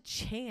 there's a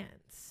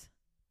chance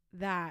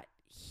that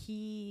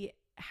he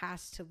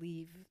has to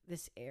leave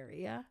this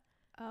area.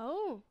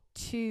 Oh.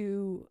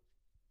 To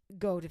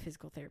go to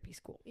physical therapy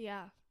school.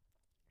 Yeah.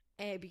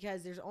 And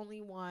because there's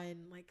only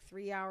one, like,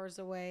 3 hours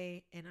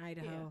away in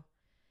Idaho.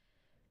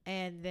 Yeah.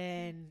 And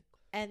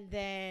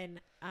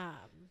then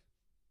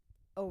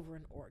over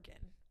in Oregon,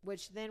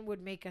 which then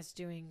would make us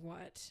doing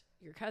what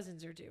your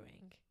cousins are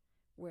doing,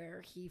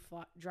 where he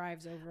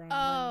drives over on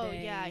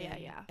Monday.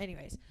 Yeah.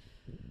 Anyways,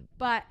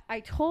 but I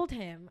told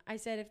him, I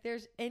said, if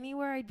there's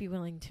anywhere I'd be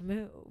willing to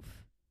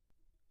move,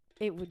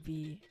 it would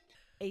be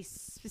a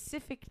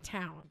specific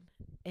town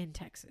in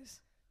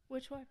Texas.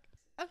 Which one?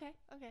 Okay.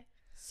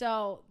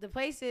 So the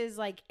place is,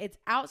 like, it's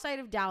outside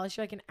of Dallas.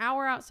 You're like an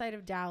hour outside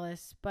of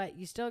Dallas, but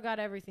you still got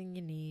everything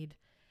you need.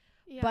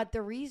 Yeah. But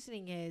the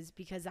reasoning is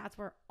because that's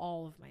where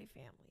all of my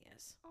family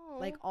is. Oh,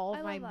 like, all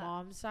of my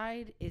mom's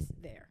side is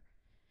there.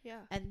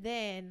 Yeah. And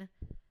then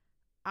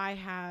I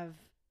have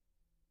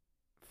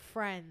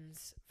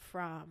friends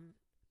from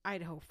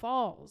Idaho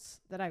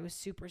Falls that I was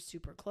super,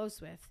 super close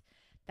with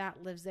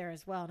that lives there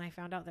as well. And I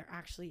found out they're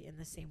actually in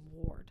the same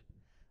ward.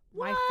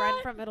 What? My friend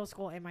from middle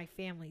school and my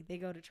family, they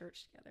go to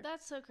church together.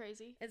 That's so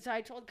crazy. And so I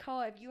told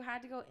Koa, if you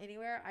had to go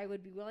anywhere, I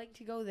would be willing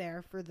to go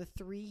there for the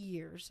 3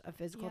 years of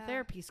physical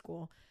therapy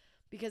school,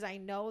 because I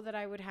know that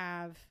I would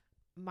have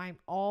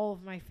all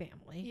of my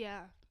family.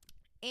 Yeah.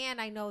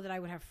 And I know that I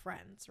would have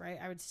friends, right?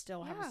 I would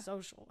still have a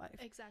social life.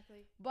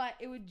 Exactly. But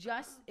it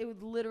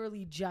would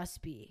literally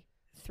just be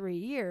 3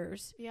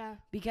 years. Yeah.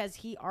 Because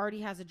he already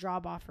has a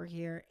job offer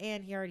here,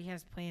 and he already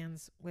has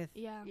plans with,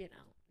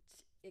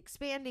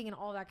 expanding and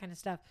all that kind of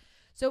stuff.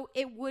 So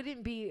it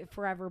wouldn't be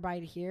forever by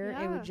here.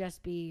 It would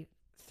just be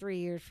 3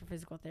 years for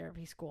physical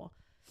therapy school.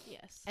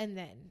 Yes. And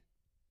then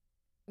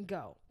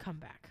come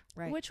back,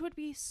 right? Which would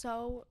be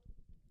so,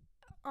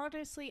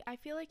 honestly, I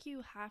feel like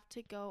you have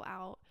to go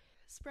out,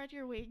 spread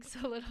your wings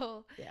a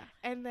little,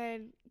 and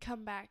then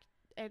come back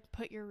and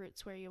put your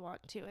roots where you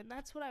want to. And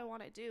that's what I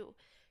want to do,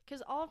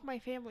 because all of my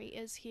family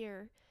is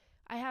here.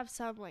 I have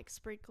some, like,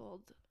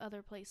 sprinkled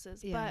other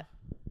places, but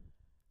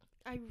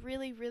I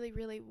really, really,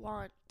 really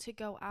want to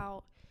go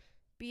out,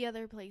 be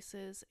other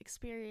places,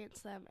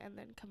 experience them, and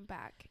then come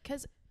back.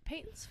 Because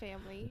Peyton's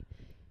family,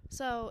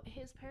 so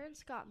his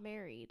parents got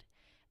married,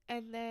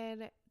 and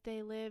then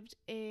they lived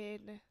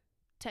in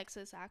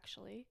Texas,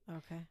 actually.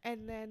 Okay.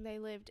 And then they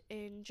lived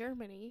in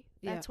Germany.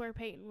 That's where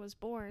Peyton was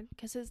born,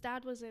 because his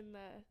dad was in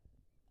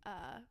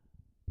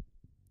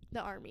the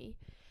army.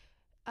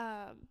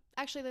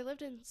 Actually, they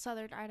lived in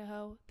southern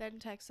Idaho, then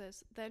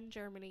Texas, then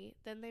Germany,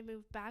 then they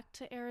moved back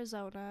to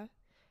Arizona,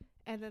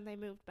 and then they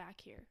moved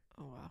back here.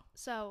 Oh, wow.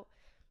 So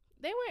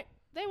they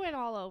went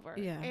all over.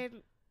 Yeah.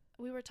 And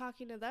we were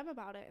talking to them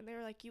about it, and they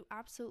were like, you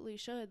absolutely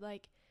should.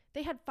 Like,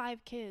 they had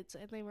 5 kids,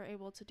 and they were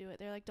able to do it.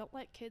 They're like, don't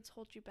let kids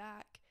hold you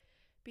back,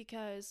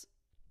 because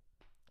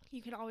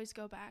you can always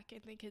go back,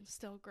 and they can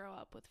still grow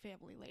up with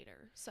family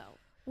later. So.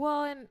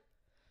 Well, and,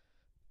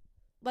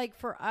 like,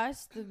 for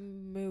us, the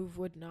move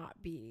would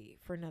not be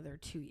for another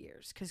 2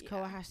 years, because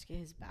Koa has to get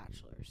his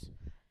bachelor's.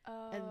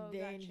 Oh, and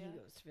then he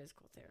goes to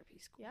physical therapy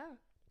school. Yeah.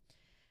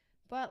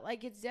 But,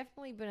 like, it's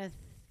definitely been a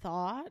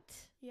thought.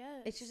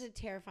 Yes. It's just a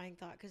terrifying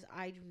thought, because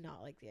I do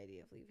not like the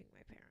idea of leaving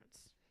my parents.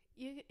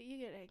 You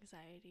get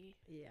anxiety.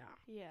 Yeah.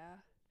 Yeah.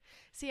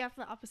 See, I'm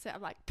the opposite.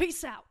 I'm like,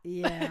 peace out.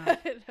 Yeah.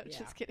 No,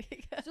 just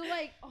kidding. So,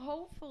 like,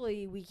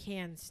 hopefully we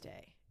can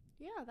stay.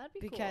 Yeah, that'd be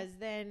cool. Because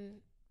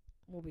then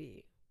we'll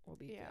be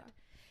good.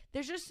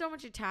 there's just so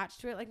much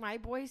attached to it. Like my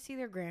boys see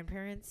their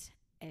grandparents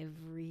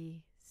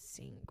every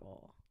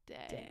single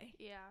day.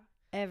 Yeah.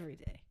 Every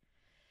day.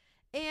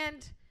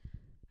 And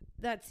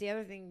that's the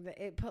other thing, that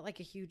it put like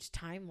a huge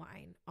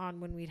timeline on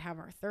when we'd have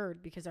our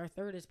third, because our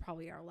third is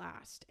probably our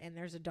last. And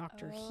there's a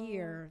doctor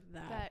here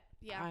that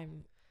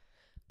I'm.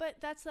 But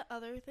that's the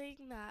other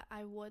thing that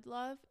I would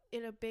love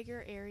in a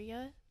bigger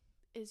area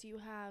is you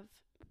have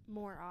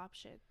more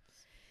options.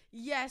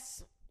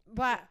 Yes.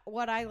 But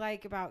what I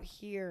like about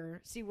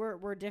here, see,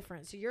 we're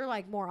different. So you're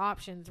like more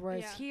options,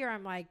 whereas here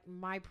I'm like,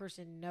 my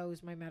person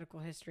knows my medical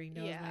history,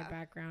 knows my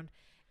background.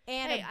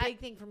 And a big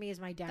thing for me is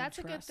my dad. That's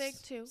a good thing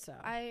too. So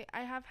I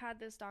have had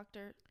this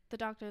doctor, the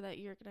doctor that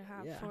you're going to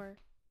have for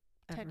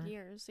 10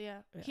 years.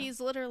 Yeah. He's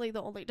literally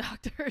the only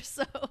doctor.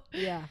 So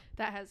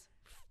that has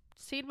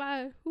seen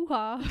my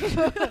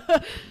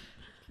hoo-ha.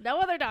 No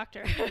other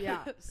doctor.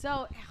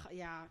 So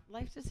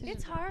life decisions.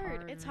 It's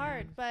hard. It's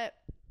hard, but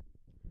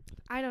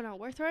I don't know.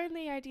 We're throwing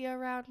the idea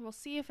around. We'll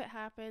see if it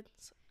happens.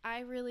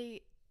 I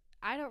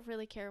don't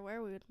really care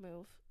where we would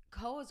move.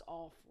 Co is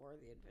all for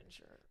the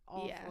adventure.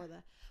 For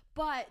the.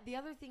 But the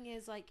other thing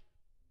is, like,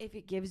 if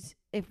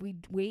we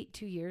wait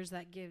 2 years,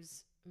 that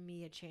gives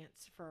me a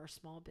chance for our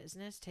small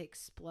business to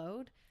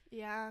explode.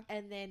 Yeah.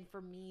 And then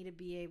for me to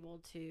be able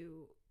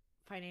to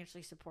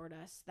financially support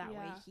us. That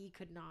way he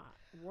could not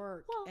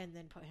work and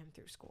then put him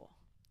through school.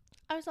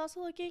 I was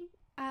also looking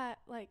at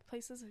like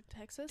places in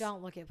Texas.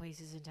 Don't look at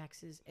places in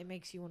Texas. It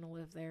makes you want to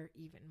live there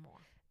even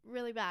more.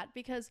 Really bad,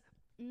 because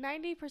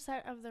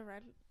 90% of the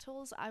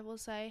rentals, I will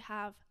say,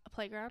 have a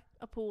playground,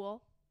 a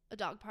pool, a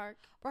dog park.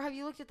 Or have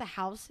you looked at the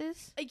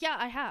houses? Yeah,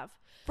 I have.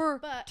 For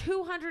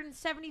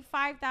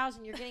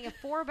 $275,000, you're getting a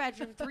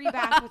 4-bedroom,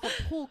 3-bath with a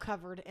pool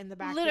covered in the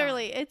backyard.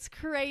 Literally, it's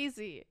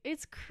crazy.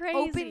 It's crazy.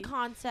 Open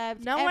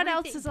concept. No one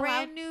else is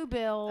brand new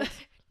build.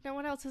 No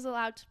one else is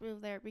allowed to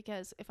move there,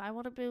 because if I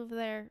want to move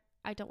there,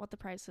 I don't want the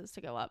prices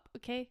to go up.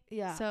 Okay.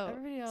 Yeah. So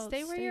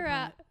stay where you're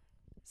at,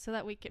 so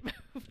that we can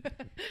move.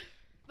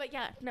 But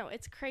yeah, no,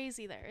 it's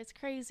crazy there. It's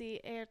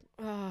crazy, and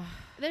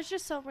there's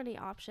just so many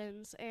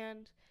options.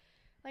 And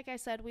like I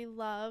said, we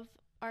love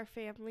our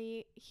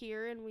family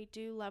here, and we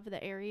do love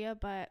the area,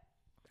 but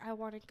I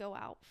want to go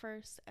out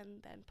first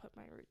and then put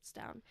my roots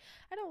down.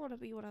 I don't want to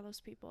be one of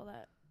those people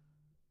that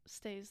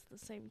stays the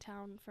same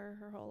town for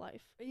her whole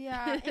life.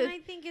 Yeah, and I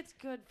think it's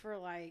good for,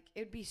 like, it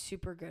would be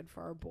super good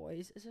for our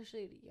boys,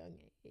 especially at a young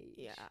age.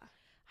 Yeah.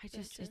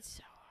 It's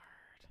so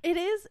hard.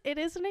 It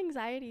is an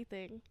anxiety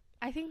thing.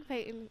 I think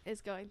Peyton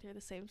is going through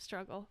the same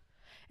struggle.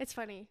 It's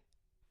funny.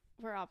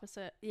 We're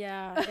opposite.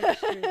 Yeah,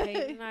 it's true.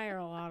 Peyton and I are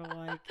a lot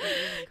alike.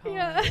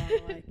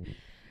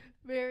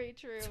 Very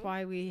true. That's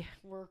why we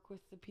work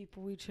with the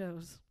people we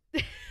chose.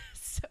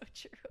 So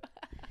true.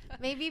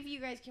 Maybe if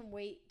you guys can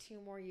wait 2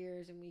 more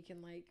years and we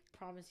can, like,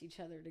 promise each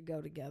other to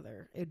go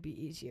together, it'd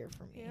be easier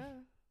for me.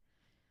 Yeah.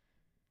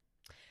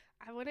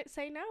 I wouldn't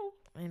say no.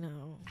 I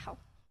know. Ow.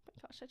 My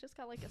gosh, I just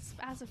got like a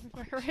spasm in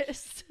my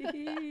wrist.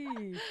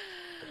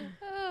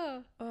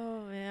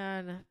 Oh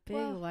man, big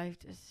life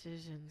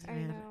decisions. Man. I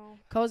know.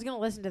 Cole's gonna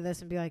listen to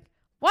this and be like,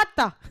 "What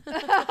the?"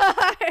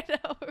 I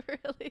know,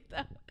 really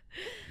though.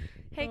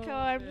 Hey, Cole,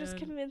 I'm just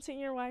convincing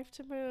your wife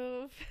to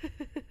move.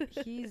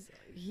 he's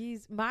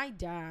my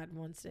dad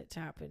wants it to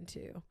happen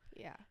too.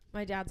 Yeah.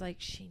 My dad's like,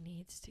 she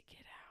needs to get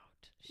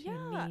out. She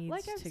needs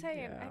like I'm to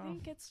saying, go. I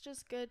think it's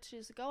just good to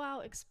just go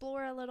out,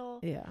 explore a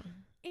little. Yeah.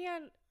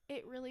 And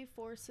it really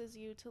forces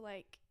you to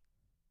like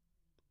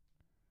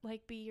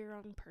be your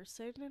own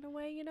person in a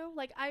way, you know?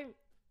 Like I'm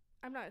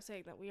not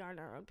saying that we aren't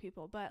our own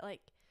people, but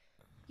like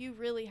you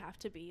really have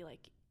to be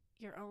like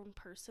your own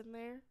person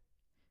there.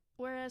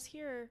 Whereas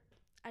here,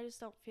 I just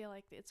don't feel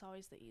like it's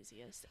always the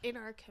easiest in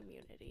our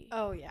community.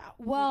 Oh yeah.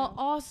 Well,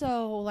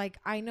 also like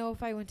I know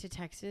if I went to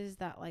Texas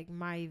that like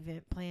my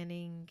event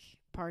planning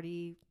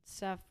party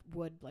stuff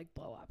would like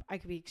blow up. I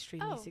could be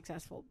extremely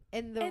successful.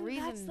 And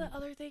that's the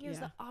other thing is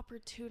the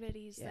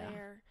opportunities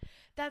there.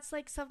 That's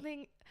like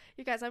something,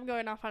 you guys, I'm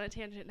going off on a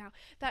tangent now.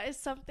 That is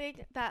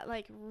something that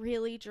like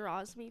really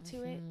draws me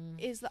to it,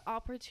 is the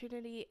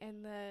opportunity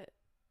and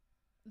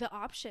the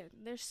option.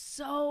 There's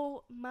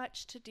so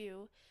much to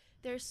do.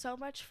 There's so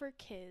much for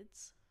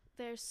kids.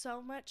 There's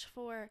so much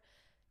for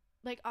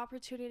like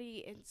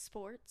opportunity in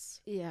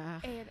sports. Yeah.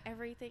 And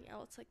everything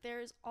else. Like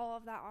there's all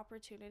of that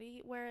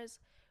opportunity. Whereas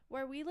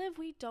where we live,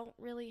 we don't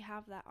really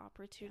have that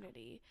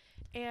opportunity.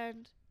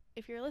 And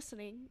if you're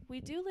listening,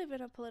 we do live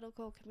in a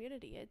political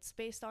community. It's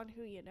based on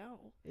who you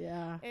know.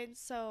 Yeah. And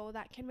so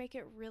that can make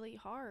it really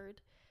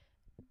hard.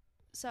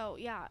 So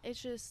yeah,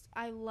 it's just,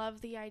 I love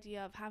the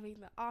idea of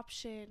having the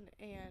option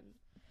and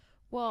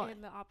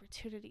the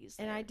opportunities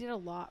there. And I did a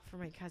lot for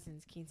my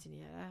cousin's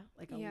quinceañera,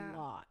 like a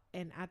lot.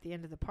 And at the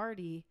end of the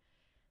party,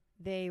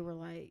 they were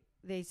like,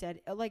 they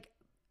said like,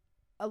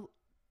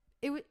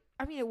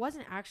 it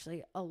wasn't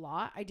actually a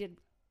lot. I did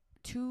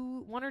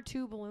 1 or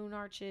 2 balloon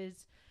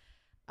arches.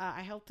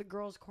 I helped the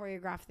girls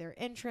choreograph their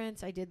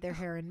entrance. I did their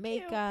hair and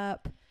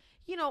makeup.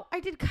 You know, I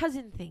did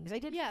cousin things. I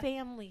did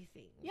family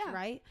things,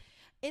 right?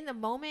 in the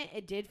moment,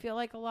 it did feel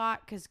like a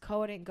lot because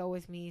Koa didn't go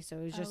with me. So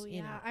it was just,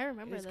 you know, I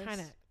remember it was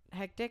kind of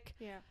hectic.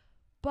 Yeah.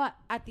 But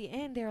at the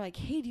end, they're like,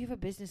 hey, do you have a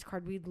business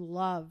card? We'd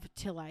love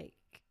to, like,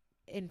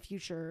 in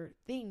future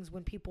things,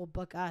 when people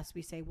book us,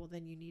 we say, well,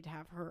 then you need to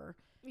have her.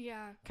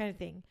 Yeah. Kind of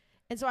thing.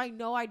 And so I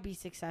know I'd be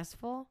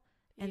successful.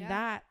 And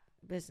that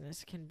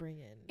business can bring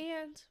in.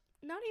 And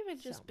not even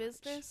just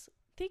business.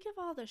 Think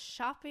of all the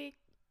shopping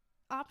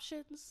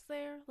options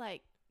there.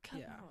 Like,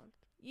 come on.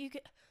 You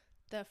get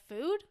the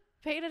food.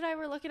 Peyton and I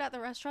were looking at the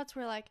restaurants.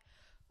 We're like,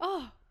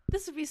 oh,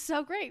 this would be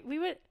so great. We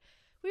would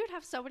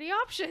have so many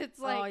options.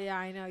 Like, oh yeah,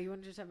 I know. You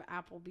wouldn't just have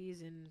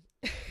Applebee's and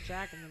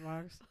Jack in the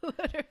Box.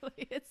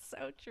 Literally, it's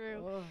so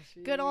true. Oh,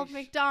 good old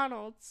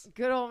McDonald's.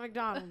 Good old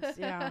McDonald's.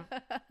 Yeah,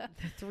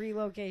 the 3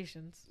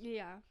 locations.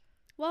 Yeah.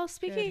 Well,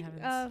 speaking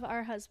of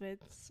our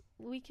husbands,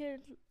 we can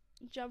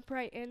jump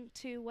right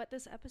into what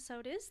this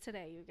episode is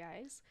today, you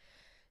guys.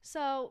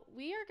 So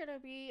we are going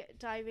to be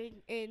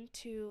diving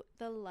into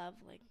the love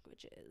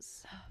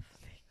languages.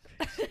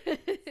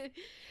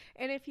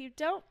 And if you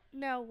don't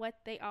know what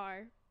they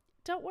are,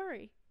 don't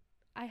worry.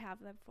 I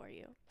have them for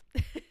you.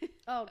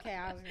 Okay,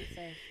 I was going to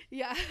say.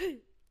 Yeah.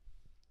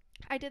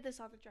 I did this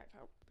on the drive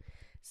home.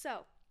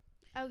 So,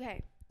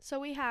 okay. So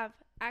we have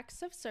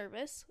acts of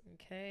service.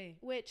 Okay.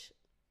 Which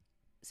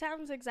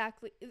sounds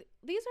exactly...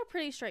 These are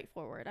pretty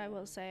straightforward, I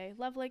will say.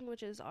 Love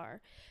languages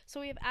are. So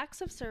we have acts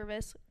of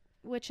service,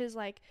 which is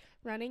like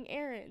running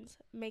errands,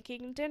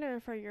 making dinner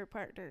for your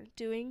partner,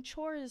 doing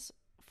chores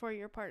for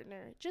your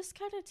partner. Just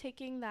kind of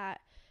taking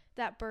that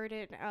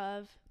burden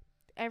of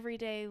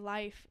everyday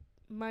life,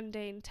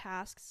 mundane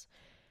tasks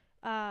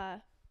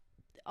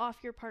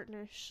off your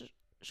partner's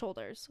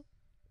shoulders.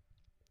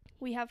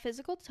 We have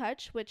physical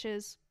touch, which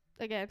is,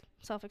 again,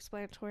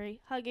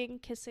 self-explanatory. Hugging,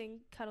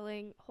 kissing,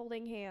 cuddling,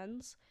 holding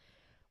hands.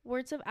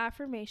 Words of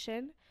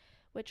affirmation,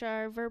 which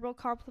are verbal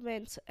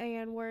compliments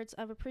and words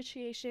of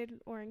appreciation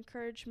or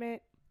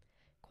encouragement.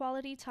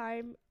 Quality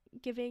time,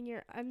 giving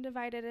your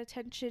undivided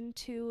attention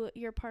to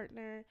your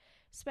partner,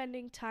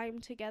 spending time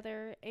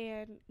together,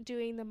 and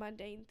doing the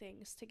mundane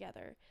things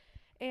together.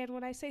 And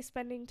when I say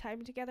spending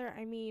time together,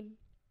 I mean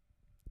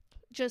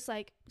just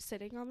like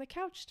sitting on the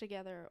couch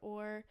together,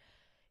 or,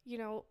 you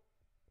know,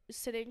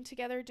 sitting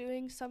together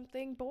doing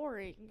something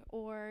boring,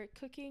 or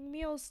cooking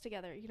meals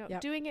together, you know,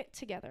 doing it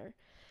together.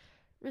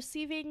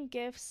 Receiving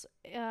gifts,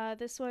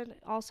 this one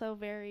also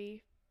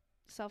very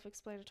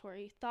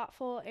self-explanatory.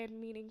 Thoughtful and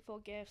meaningful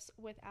gifts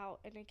without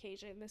an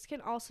occasion. This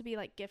can also be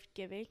like gift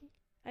giving,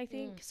 I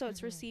think. So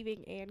it's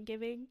receiving and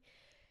giving.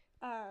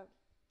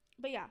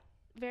 But yeah,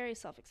 very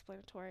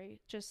self-explanatory.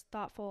 Just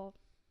thoughtful,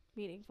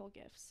 meaningful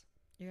gifts.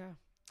 Yeah.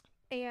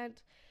 And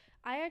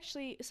I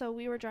actually, so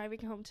we were driving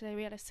home today.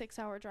 We had a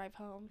 6-hour drive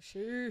home.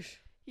 Sheesh.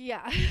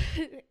 Yeah.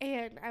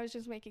 And I was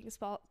just making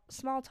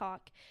small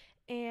talk.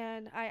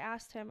 And I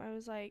asked him, I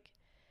was like,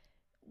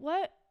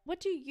 what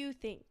do you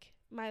think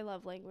my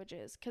love language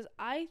is? Because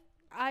I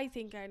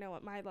think I know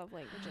what my love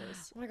language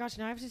is. Oh my gosh,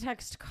 now I have to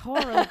text Cole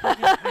really quick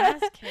and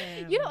ask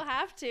him. You don't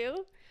have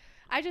to.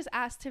 I just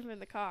asked him in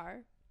the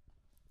car.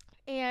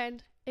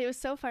 And it was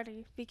so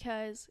funny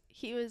because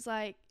he was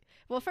like,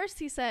 well, first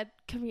he said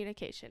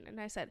communication. And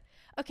I said,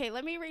 okay,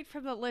 let me read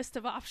from the list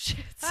of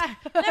options.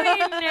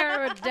 Let me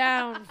narrow it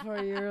down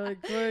for you really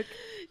quick.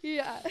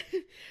 Yeah.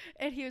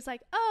 And he was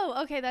like, oh,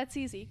 okay, that's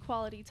easy.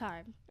 Quality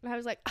time. And I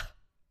was like, oh,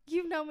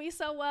 you know me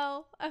so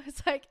well. I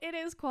was like, it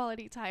is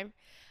quality time.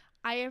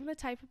 I am the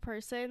type of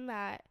person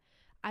that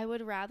I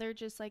would rather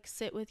just like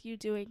sit with you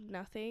doing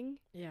nothing.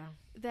 Yeah.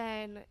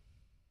 Than,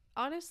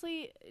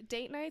 honestly,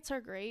 date nights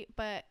are great,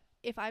 but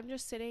if I'm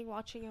just sitting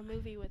watching a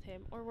movie with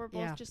him, or we're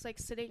both just like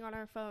sitting on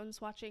our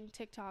phones watching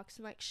TikToks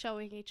and like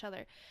showing each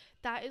other,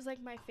 that is like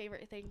my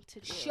favorite thing to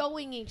do.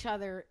 Showing each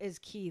other is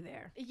key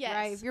there. Yes.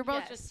 Right? If you're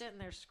both just sitting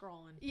there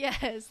scrolling.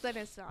 Yes, then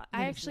it's not.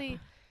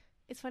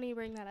 It's funny you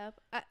bring that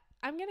up.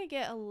 I'm going to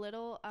get a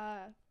little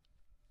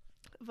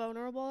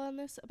vulnerable on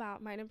this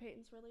about mine and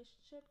Peyton's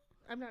relationship.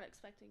 I'm not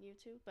expecting you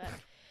to,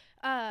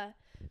 but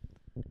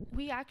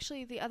we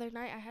actually, the other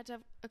night, I had to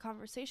have a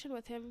conversation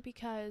with him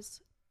because,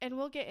 and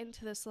we'll get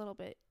into this a little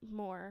bit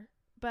more,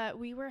 but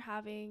we were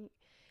having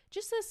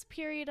just this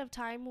period of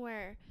time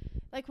where,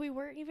 like, we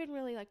weren't even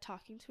really, like,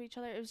 talking to each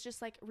other. It was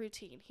just, like,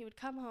 routine. He would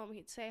come home,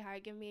 he'd say hi,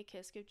 give me a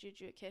kiss, give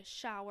Juju a kiss,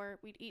 shower,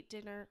 we'd eat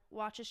dinner,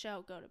 watch a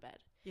show, go to bed.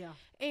 Yeah.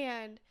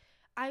 And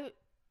I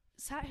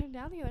sat him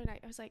down the other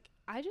night. I was like,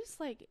 I just,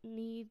 like,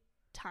 need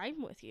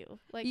time with you.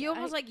 Like, you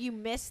almost, like, you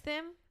miss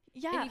them?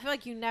 Yeah. And you feel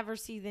like you never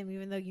see them,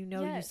 even though you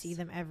know you see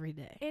them every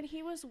day. And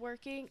he was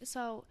working,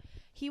 so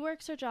he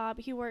works a job.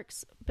 He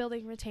works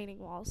building retaining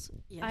walls.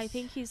 Yes. I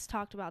think he's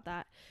talked about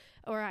that,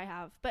 or I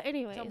have. But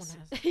anyways.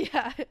 Someone has.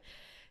 Yeah.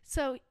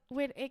 So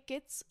when it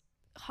gets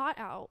hot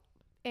out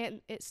and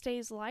it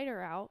stays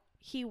lighter out,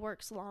 he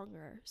works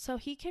longer. So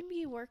he can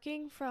be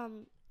working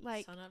from,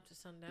 like, sun up to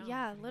sundown.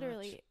 Yeah,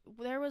 literally.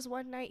 Much. There was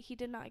one night he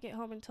did not get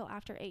home until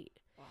after 8.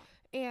 Wow.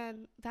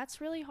 And that's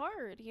really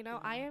hard. You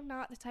know, I am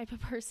not the type of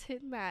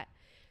person that,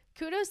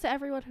 kudos to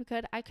everyone who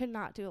could. I could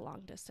not do a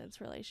long distance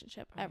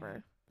relationship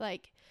ever.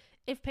 Like,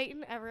 if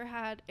Peyton ever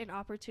had an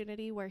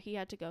opportunity where he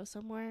had to go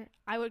somewhere,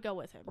 I would go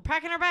with him. We're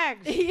packing our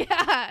bags.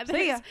 Yeah.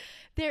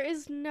 There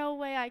is no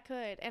way I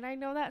could. And I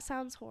know that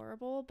sounds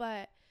horrible,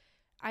 but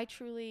I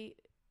couldn't.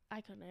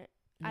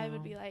 No. I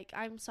would be like,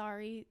 I'm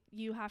sorry,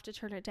 you have to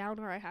turn it down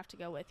or I have to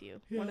go with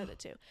you. Yeah. One of the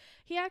two.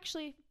 He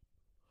actually,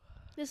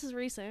 this is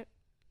recent,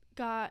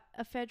 got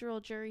a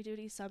federal jury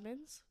duty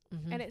summons.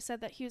 Mm-hmm. And it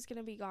said that he was going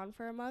to be gone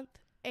for a month.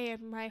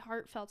 And my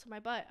heart fell to my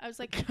butt. I was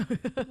like,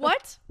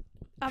 what?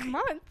 A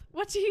month?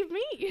 What do you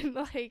mean?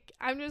 Like,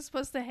 I'm just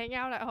supposed to hang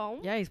out at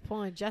home? Yeah, he's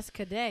pulling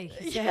Jessica Day.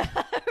 Yeah,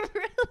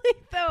 really,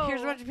 though.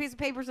 Here's a bunch of pieces of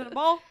papers in a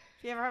bowl.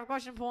 If you ever have a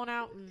question, pulling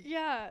out.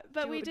 Yeah,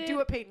 but we did. Do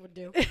what Peyton would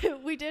do.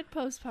 We did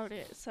postpone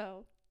it,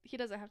 so he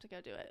doesn't have to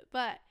go do it.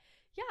 But,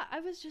 yeah,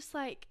 I was just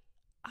like,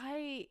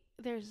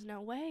 there's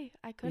no way.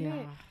 I couldn't.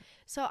 Yeah.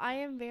 So I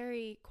am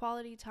very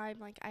quality time.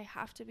 Like, I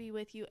have to be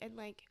with you and,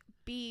 like,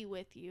 be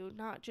with you,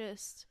 not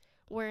just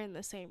we're in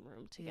the same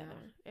room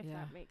together, if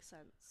that makes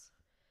sense.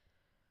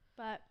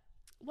 But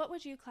what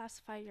would you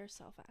classify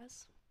yourself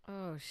as?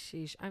 Oh,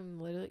 sheesh.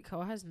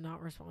 Koa has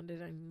not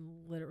responded.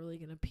 I'm literally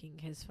going to ping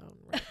his phone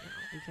right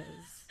now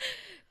because.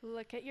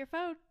 Look at your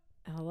phone.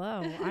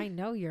 Hello. I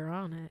know you're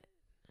on it.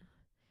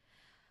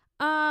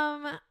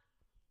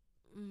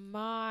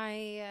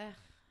 My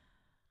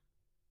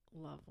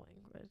love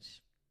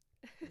language.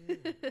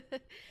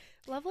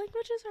 Love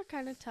languages are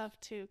kind of tough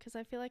too because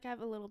I feel like I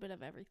have a little bit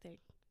of everything.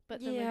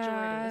 But the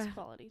majority is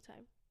quality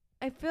time.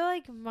 I feel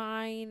like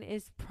mine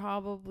is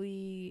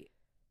probably,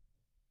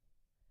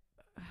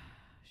 I don't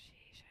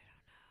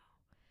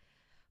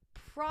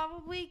know.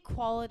 Probably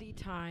quality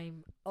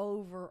time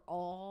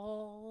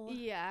overall.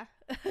 Yeah.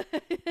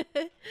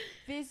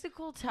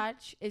 Physical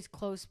touch is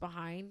close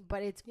behind,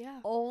 but it's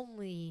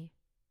only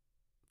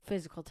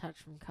physical touch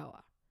from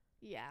Koa.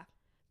 Yeah.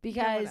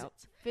 Because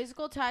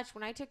physical touch,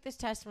 when I took this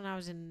test when I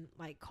was in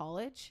like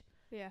college,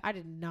 I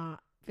did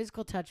not.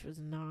 Physical touch was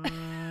not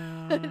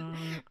on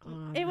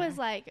it was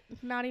like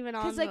not even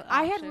on. Because like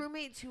I had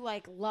roommates who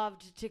like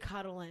loved to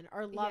cuddle in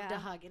or loved to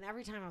hug, and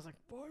every time I was like,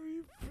 "Why are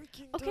you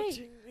freaking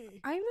touching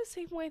me?" I'm the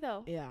same way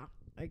though. Yeah,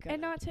 I get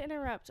and not to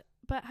interrupt,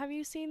 but have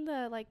you seen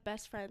the like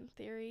best friend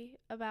theory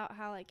about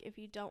how like if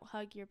you don't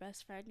hug your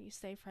best friend, you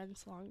stay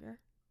friends longer?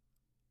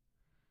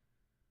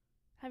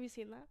 Have you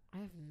seen that? I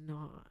have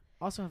not.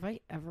 Also, have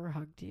I ever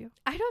hugged you?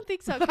 I don't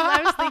think so. Because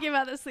I was thinking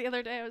about this the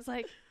other day. I was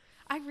like,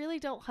 I really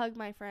don't hug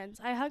my friends.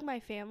 I hug my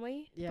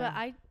family, but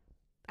I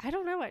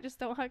don't know. I just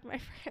don't hug my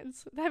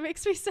friends. That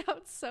makes me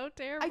sound so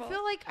terrible. I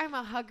feel like I'm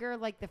a hugger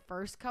like the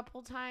first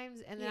couple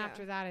times, and then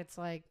after that, it's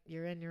like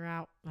you're in, you're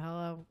out.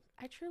 Hello.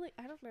 I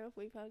don't know if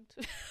we've hugged.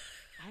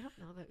 I don't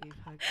know that we've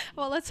hugged.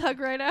 Well, let's hug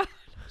right now.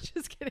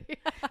 Just kidding.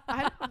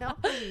 I don't know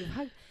that we've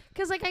hugged.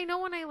 Because, like, I know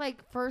when I,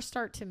 like, first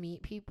start to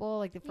meet people,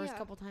 like, the first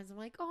couple times, I'm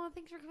like, oh,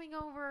 thanks for coming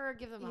over.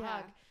 Give them a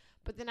hug.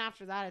 But then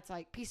after that, it's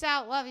like, peace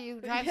out. Love you.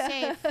 Drive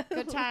safe.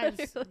 Good times.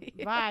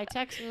 Bye.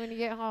 Text me when you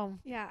get home.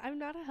 Yeah, I'm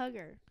not a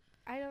hugger.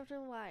 I don't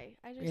know why.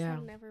 I just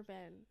have never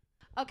been.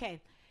 Okay.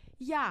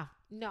 Yeah.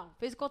 No.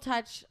 Physical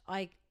touch,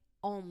 like,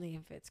 only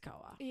if it's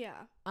Koa.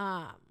 Yeah.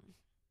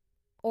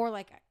 Or,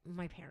 like,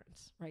 my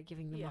parents, right?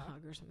 Giving them a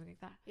hug or something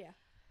like that. Yeah.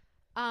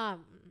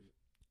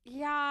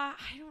 Yeah,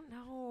 I don't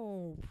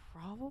know.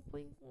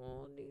 Probably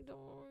quality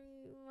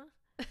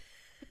time.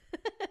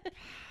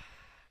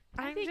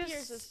 I think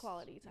yours is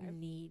quality time.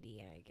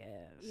 Needy, I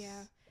guess.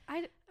 Yeah.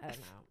 I don't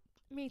know.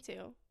 Me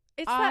too.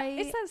 It's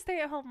that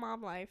stay-at-home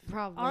mom life.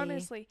 Probably.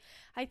 Honestly,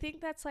 I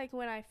think that's like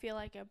when I feel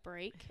like a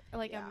break,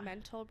 like a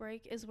mental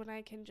break, is when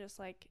I can just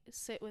like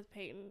sit with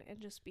Peyton and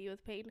just be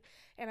with Peyton,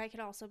 and I can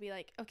also be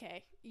like,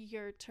 okay,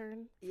 your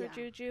turn for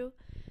Juju.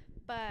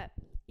 But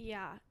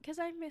yeah, because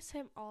I miss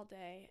him all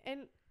day,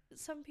 and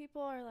some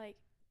people are like,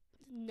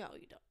 no,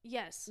 you don't.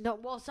 Yes. No.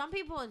 Well, some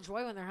people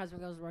enjoy when their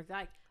husband goes to work. They're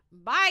like,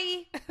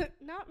 bye.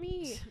 Not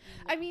me.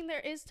 I mean, there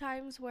is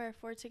times where if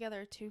we're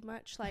together too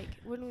much, like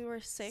when we were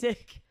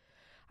sick.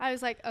 I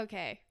was like,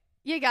 okay,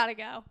 you gotta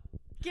go.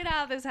 Get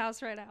out of this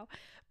house right now.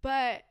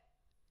 But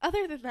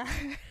other than that,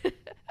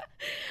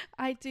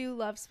 I do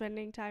love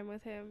spending time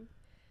with him.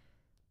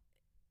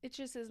 It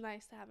just is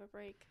nice to have a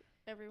break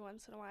every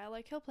once in a while.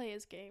 Like, he'll play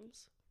his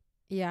games.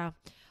 Yeah.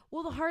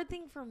 Well, the hard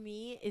thing for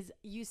me is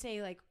you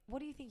say, like, what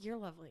do you think your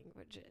love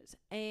language is?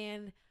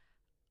 And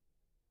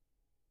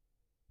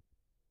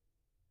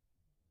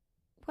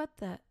what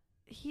the?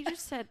 He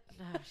just said,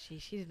 oh,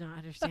 she did not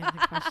understand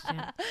the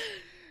question.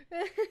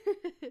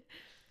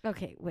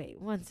 Okay, wait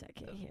 1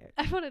 second here.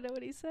 I want to know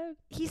what he said.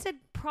 He said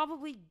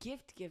probably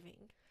gift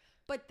giving,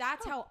 but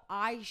that's how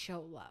I show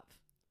love.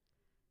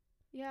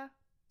 Yeah.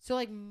 So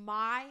like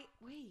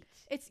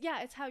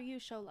it's how you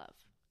show love.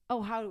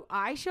 Oh, how do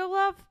I show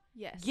love?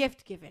 Yes.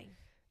 Gift giving.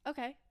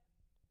 Okay.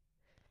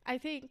 I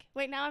think.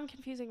 Wait, now I'm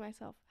confusing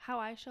myself. How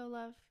I show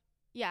love,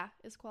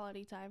 is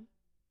quality time.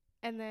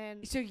 And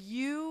then... So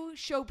you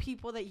show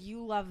people that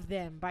you love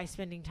them by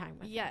spending time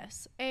with them.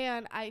 Yes.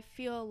 And I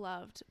feel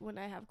loved when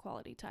I have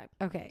quality time.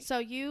 Okay. So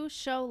you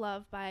show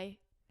love by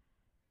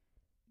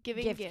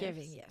giving gifts.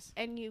 Giving, yes.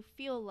 And you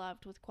feel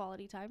loved with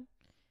quality time.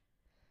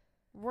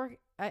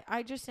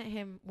 I just sent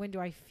him, when do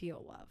I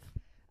feel love?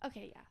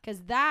 Okay, yeah.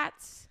 Because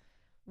that's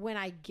when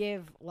I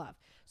give love.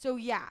 So,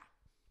 yeah.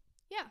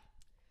 Yeah.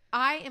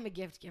 I am a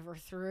gift giver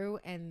through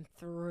and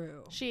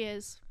through. She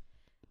is.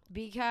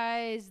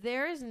 Because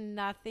there is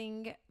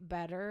nothing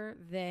better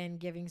than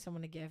giving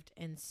someone a gift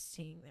and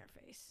seeing their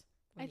face.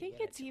 I think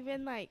it's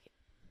even like,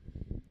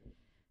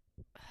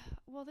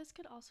 well, this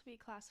could also be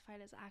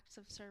classified as acts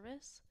of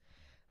service.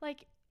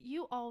 Like,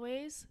 you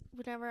always,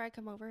 whenever I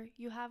come over,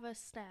 you have a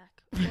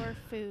snack or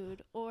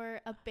food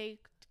or a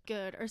baked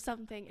good or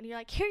something, and you're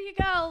like, here you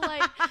go.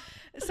 Like,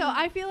 so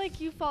I feel like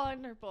you fall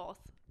under both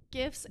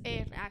gifts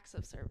and acts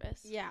of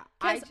service. Yeah.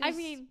 I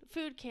mean,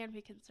 food can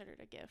be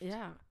considered a gift.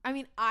 Yeah. I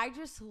mean, I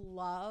just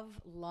love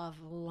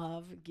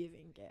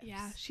giving gifts.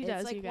 Yeah, she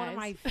does. It's like one of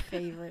my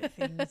favorite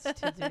things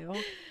to do.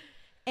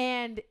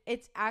 And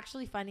it's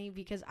actually funny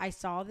because I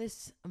saw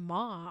this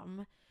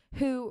mom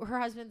who, her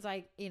husband's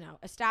like, you know,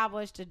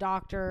 established, a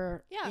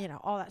doctor, you know,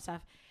 all that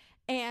stuff.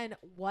 And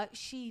what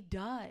she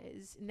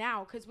does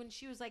now, because when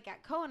she was like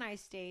at Co and I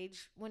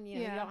stage, when you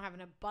know you don't have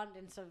an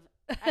abundance of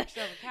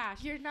extra cash,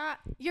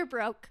 you're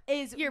broke.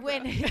 Is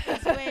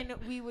when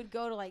we would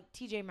go to like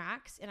TJ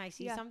Maxx and I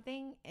see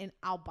something and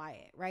I'll buy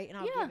it, right? And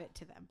I'll give it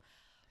to them.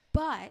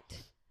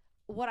 But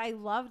what I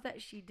loved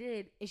that she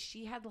did is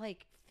she had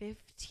like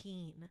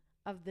 15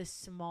 of the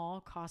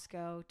small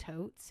Costco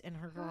totes in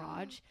her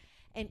garage,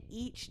 and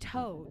each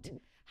tote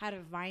had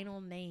a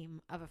vinyl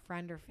name of a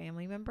friend or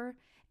family member.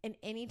 And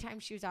anytime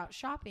she was out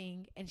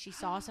shopping and she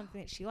saw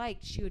something that she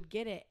liked, she would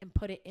get it and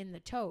put it in the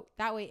tote.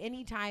 That way,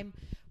 anytime,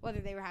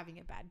 whether they were having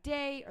a bad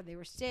day or they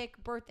were sick,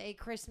 birthday,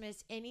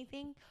 Christmas,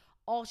 anything,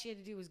 all she had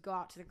to do was go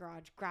out to the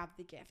garage, grab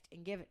the gift,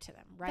 and give it to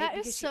them, right? That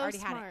is so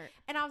smart. Had it.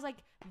 And I was like,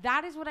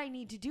 that is what I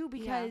need to do,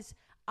 because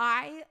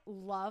I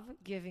love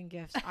giving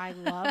gifts. I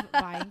love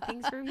buying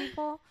things for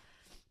people.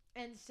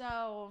 And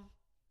so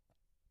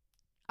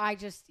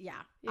if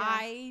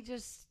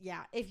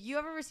you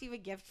ever receive a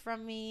gift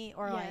from me,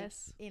 or like,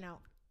 you know,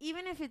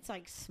 even if it's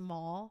like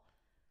small,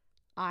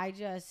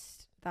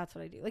 that's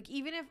what I do. Like,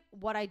 even if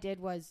what I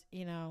did was,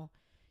 you know,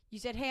 you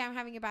said, hey, I'm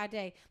having a bad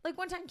day. Like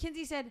one time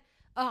Kinsey said,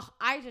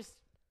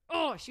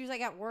 she was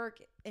like at work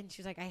and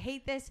she was like, I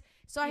hate this.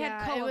 So I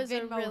had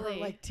Venmo her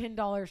like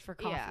 $10 for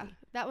coffee. Yeah,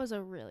 that was a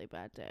really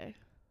bad day.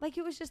 Like,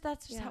 it was just,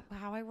 that's just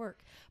how I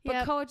work.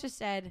 But Koa just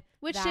said,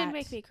 which did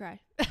make me cry.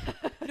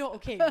 No,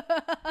 okay.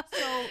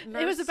 So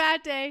it was a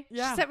bad day.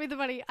 Yeah. She sent me the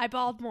money. I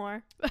bawled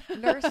more.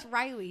 Nurse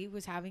Riley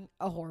was having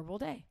a horrible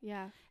day.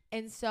 Yeah.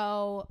 And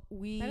so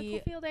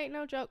medical field ain't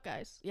no joke,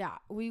 guys. Yeah.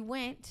 We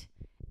went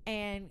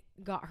and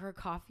got her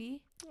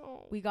coffee.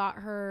 Oh. We got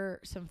her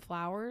some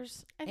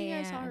flowers. I think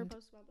I saw her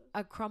post about this.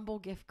 A Crumble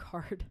gift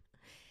card.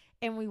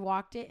 And we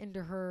walked it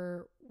into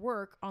her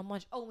work on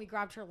lunch. Oh, and we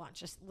grabbed her lunch,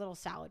 just a little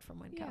salad from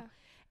Winco. Yeah.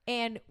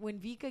 And when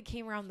Vika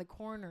came around the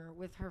corner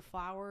with her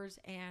flowers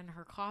and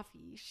her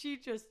coffee,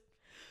 it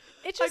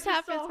just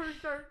happens.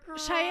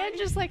 Cheyenne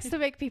just likes to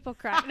make people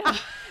cry. No.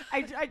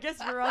 I guess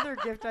your other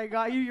gift, I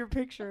got you your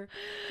picture.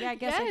 Yeah, I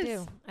guess I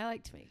do. I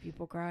like to make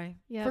people cry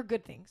for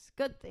good things.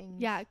 Good things.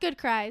 Yeah, good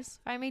cries.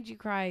 If I made you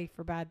cry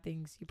for bad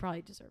things, you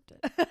probably deserved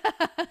it.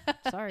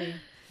 Sorry.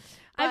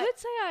 I would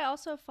say I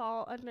also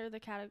fall under the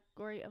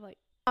category of like,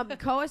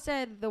 Koa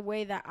said the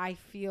way that I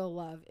feel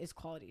love is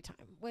quality time,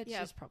 which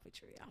is probably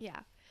true. Yeah.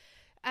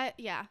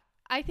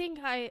 I think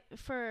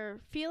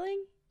for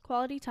feeling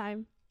quality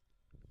time,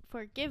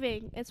 for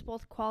giving, it's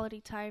both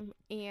quality time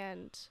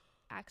and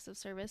acts of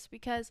service,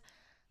 because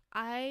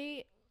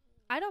I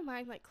don't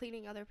mind like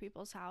cleaning other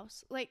people's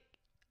house. Like,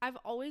 I've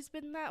always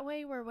been that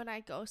way, where when I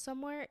go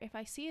somewhere, if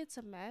I see it's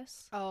a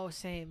mess,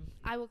 same,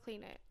 I will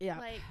clean it. Yeah.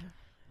 Like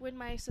when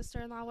my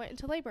sister-in-law went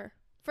into labor,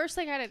 first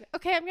thing I did,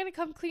 okay, I'm gonna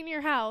come clean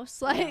your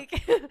house.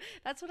 Like,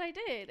 that's what I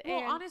did. Well,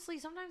 and honestly,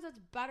 sometimes that's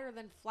better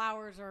than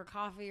flowers or a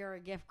coffee or a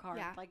gift card.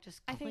 Yeah. Like,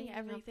 just cleaning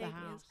up the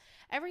house.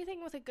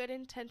 Everything with a good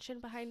intention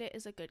behind it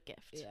is a good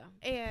gift. Yeah.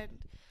 And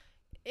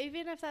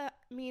even if that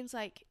means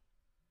like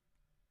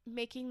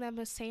making them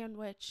a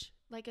sandwich,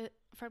 like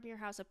from your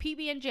house, a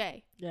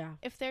PB&J. Yeah.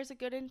 If there's a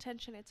good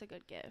intention, it's a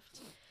good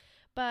gift.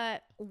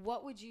 But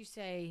what would you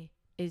say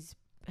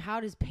how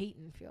does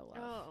Peyton feel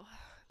love? Oh,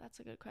 that's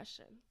a good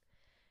question.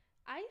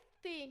 I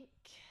think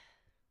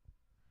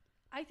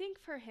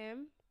for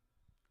him,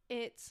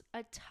 it's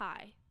a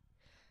tie.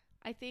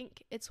 I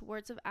think it's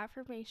words of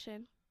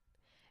affirmation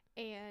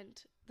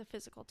and the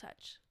physical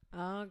touch.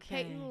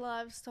 Okay. Peyton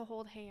loves to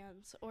hold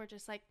hands or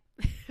just like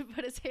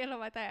put his hand on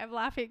my thigh. I'm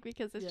laughing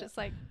because it's just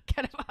like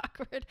kind of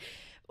awkward.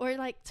 Or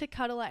like to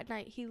cuddle at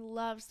night. He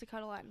loves to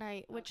cuddle at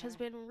night, which has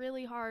been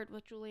really hard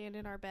with Julian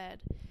in our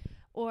bed.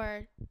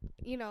 Or,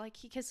 you know, like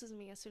he kisses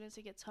me as soon as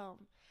he gets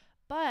home.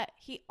 But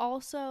he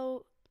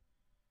also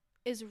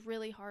is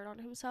really hard on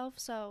himself.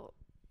 So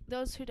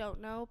those who don't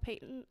know,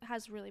 Peyton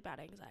has really bad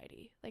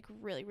anxiety, like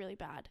really, really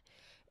bad,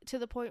 to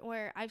the point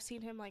where I've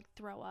seen him like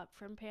throw up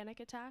from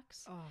panic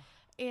attacks.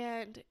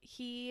 And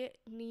he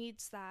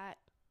needs that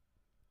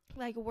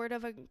like word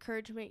of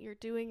encouragement. You're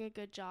doing a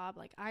good job.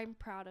 Like, I'm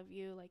proud of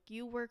you. Like,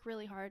 you work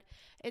really hard.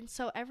 And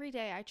so every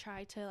day I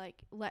try to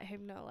like let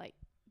him know, like,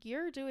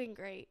 you're doing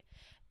great.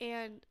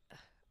 And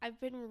I've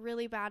been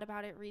really bad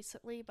about it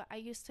recently, but I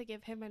used to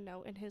give him a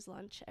note in his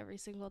lunch every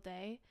single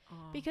day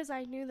because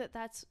I knew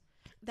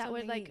that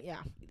would like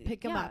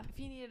pick him up if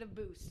he needed a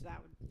boost.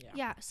 That would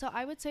so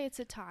I would say it's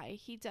a tie.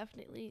 He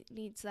definitely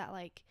needs that,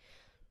 like,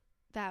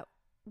 that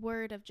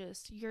word of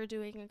just, you're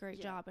doing a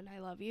great job and I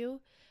love you,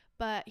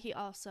 but he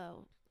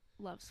also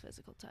loves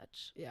physical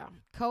touch.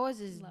 Koa's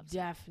is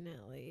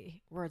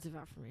definitely words of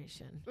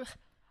affirmation.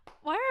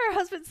 Why are our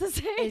husbands the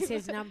same? Is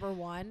his number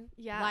one.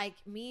 Like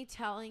me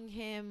telling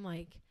him,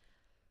 like,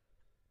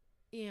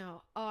 you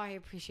know, oh, I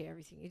appreciate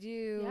everything you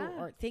do,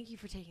 or thank you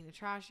for taking the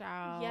trash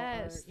out.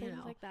 Yes, or, things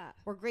like that.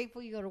 We're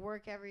grateful you go to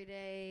work every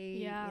day.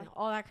 You know,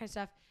 all that kind of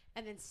stuff.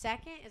 And then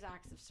second is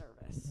acts of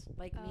service,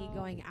 like me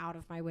going out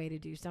of my way to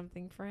do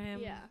something for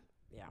him. Yeah.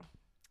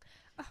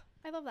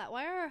 I love that.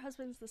 Why are our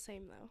husbands the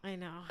same though? I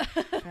know.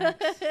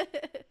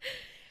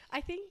 I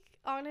think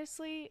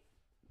honestly,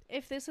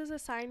 if this is a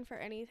sign for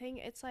anything,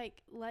 it's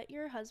like, let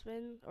your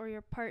husband or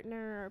your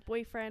partner or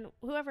boyfriend,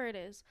 whoever it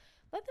is,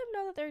 let them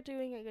know that they're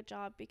doing a good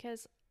job,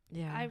 because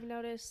I've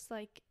noticed,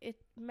 like,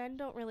 men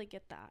don't really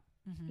get that.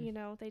 You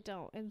know, they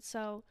don't. And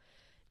so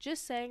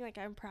just saying, like,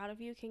 I'm proud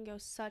of you can go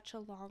such a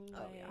long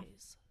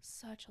ways.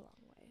 Such a long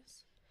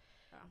ways.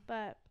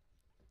 But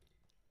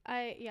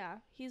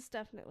he's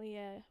definitely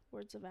a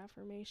words of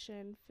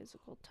affirmation,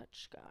 physical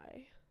touch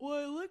guy. Well,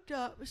 I looked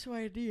up some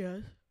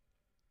ideas.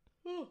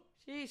 Oh,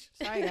 sheesh.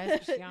 Sorry, guys. I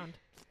just yawned.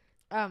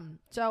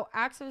 So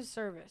acts of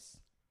service.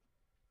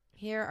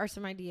 Here are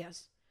some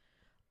ideas.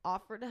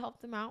 Offer to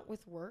help them out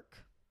with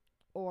work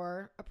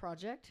or a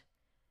project.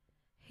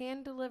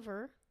 Hand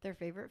deliver their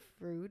favorite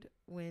food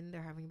when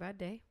they're having a bad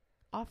day.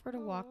 Offer to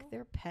walk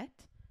their pet.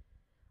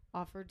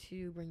 Offer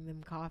to bring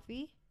them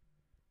coffee.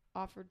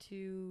 Offer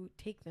to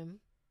take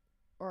them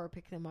or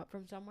pick them up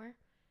from somewhere.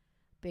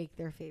 Bake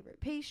their favorite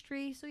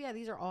pastry. So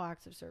these are all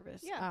acts of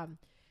service.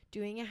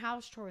 Doing a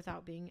house chore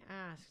without being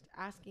asked.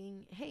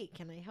 Asking, hey,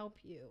 can I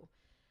help you?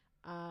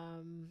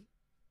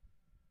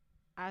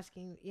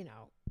 Asking, you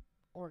know,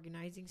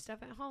 organizing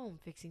stuff at home.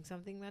 Fixing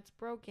something that's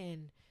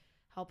broken.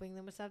 Helping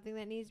them with something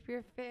that needs to be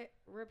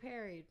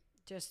repaired.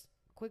 Just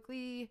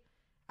quickly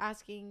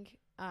asking,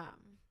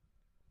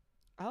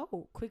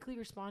 quickly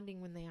responding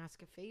when they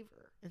ask a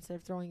favor. Instead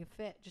of throwing a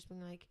fit. Just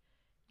being like,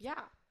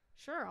 yeah,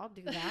 sure, I'll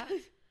do that.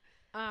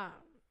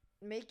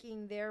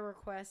 Making their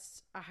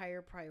requests a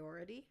higher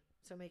priority.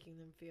 So making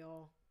them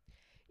feel,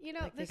 you know,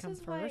 like this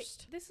is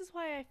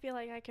why I feel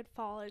like I could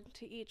fall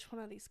into each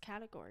one of these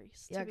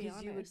categories. Yeah,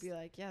 because you would be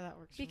like, yeah, that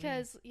works.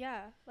 Because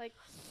like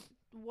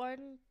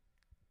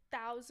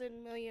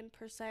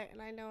 1,000,000,000%, and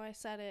I know I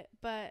said it,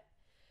 but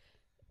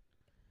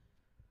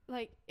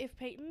like if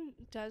Peyton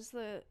does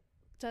the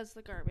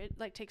garbage,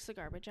 like takes the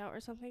garbage out or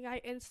something, I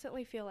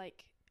instantly feel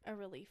like a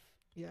relief,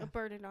 a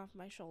burden off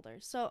my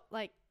shoulders. So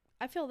like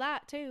I feel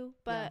that too,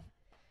 but.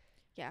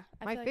 Yeah.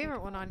 My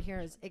favorite one on here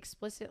is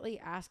explicitly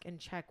ask and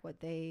check what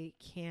they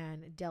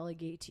can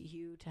delegate to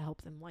you to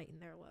help them lighten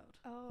their load.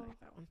 Oh. I like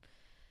that one.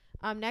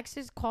 Next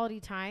is quality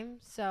time.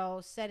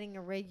 So setting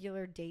a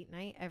regular date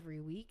night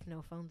every week.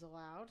 No phones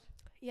allowed.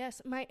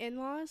 Yes. My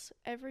in-laws,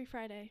 every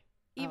Friday.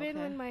 Even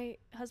when my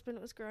husband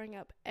was growing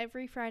up,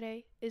 every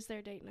Friday is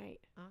their date night.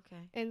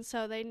 Okay. And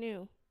so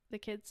the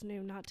kids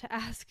knew not to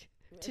ask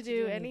to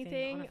do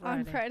anything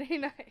on Friday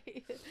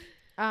night.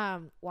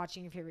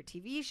 Watching your favorite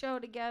TV show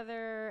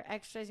together,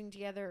 exercising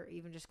together, or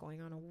even just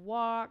going on a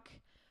walk,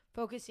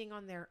 focusing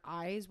on their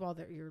eyes while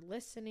you're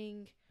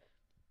listening,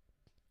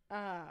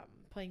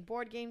 playing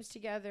board games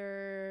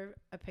together,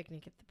 a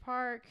picnic at the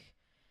park,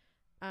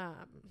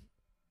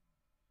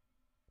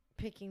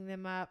 picking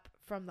them up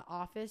from the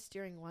office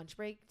during lunch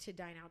break to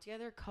dine out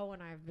together. Ko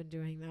and I have been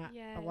doing that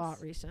a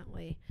lot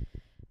recently.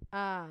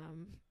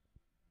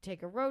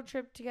 Take a road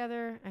trip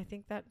together. I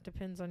think that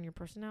depends on your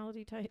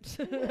personality types.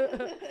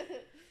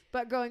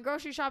 But going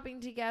grocery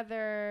shopping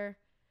together.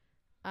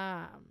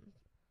 A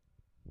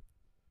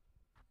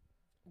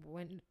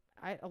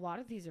lot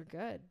of these are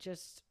good.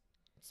 Just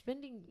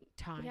spending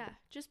time. Yeah,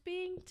 just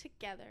being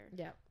together.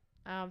 Yeah.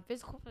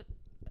 Physical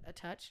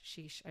touch.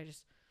 Sheesh. I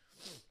just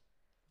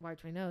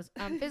wiped my nose.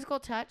 Physical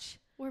touch.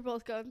 We're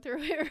both going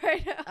through it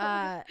right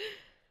now.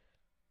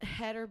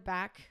 Head or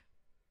back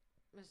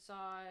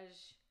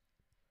massage.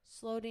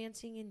 Slow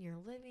dancing in your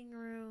living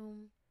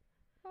room.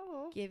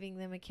 Oh. Giving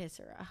them a kiss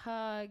or a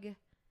hug.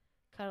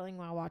 Cuddling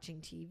while watching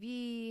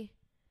TV.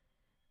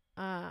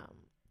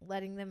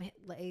 Letting them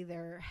lay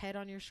their head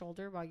on your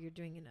shoulder while you're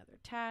doing another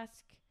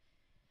task.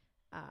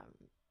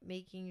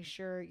 Making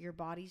sure your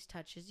body's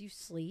touch as you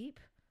sleep.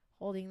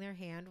 Holding their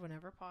hand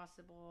whenever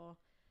possible.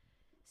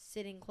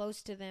 Sitting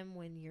close to them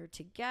when you're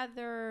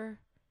together.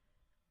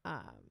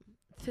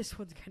 This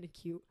one's kind of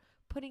cute.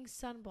 Putting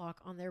sunblock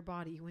on their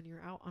body when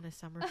you're out on a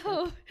summer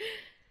trip.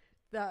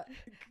 I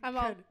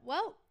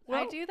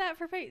do that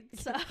for Peyton.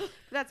 So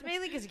that's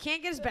mainly because you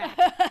can't get us back.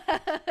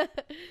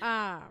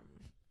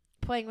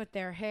 Playing with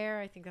their hair.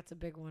 I think that's a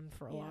big one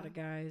for a lot of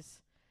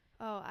guys.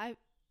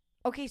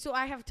 Okay, so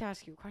I have to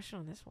ask you a question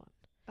on this one.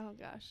 Oh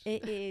gosh.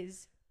 It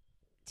is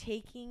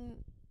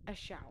taking a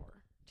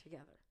shower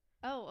together.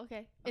 Oh,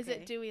 okay. Is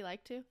it do we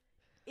like to?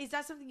 Is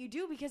that something you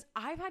do? Because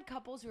I've had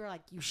couples who are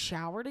like, you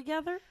shower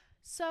together?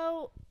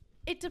 So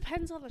it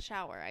depends on the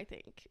shower, I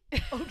think.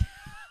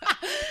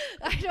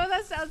 I know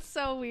that sounds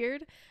so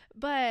weird,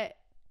 but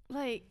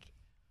like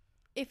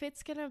if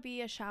it's going to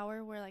be a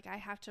shower where like I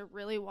have to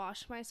really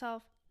wash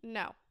myself,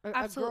 no.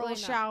 Absolutely a girl not.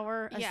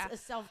 shower, a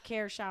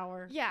self-care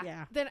shower.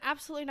 Yeah. Then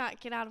absolutely not.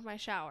 Get out of my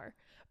shower.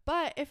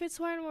 But if it's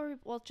one where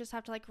we'll just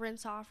have to like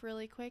rinse off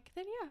really quick,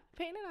 then yeah,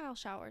 Peyton and I'll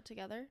shower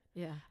together.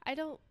 Yeah. I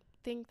don't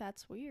think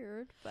that's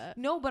weird, but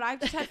no, but I've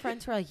just had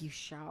friends who are like, you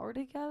shower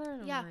together?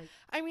 And yeah. I'm like,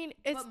 I mean,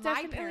 it's but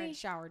definitely my parents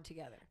showered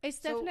together. It's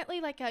definitely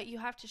like you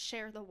have to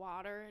share the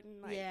water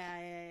and like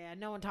yeah.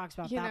 No one talks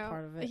about that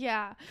part of it.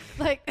 Yeah.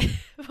 Like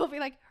we'll be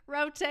like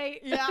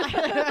rotate. Yeah.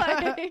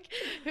 Like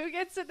who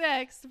gets it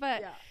next?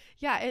 But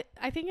yeah,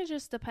 I think it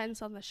just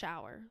depends on the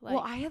shower. Like,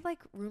 well, I had like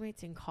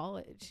roommates in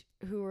college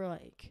who were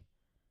like,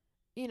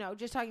 you know,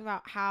 just talking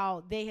about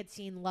how they had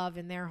seen love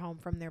in their home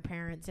from their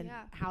parents and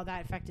how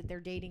that affected their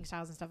dating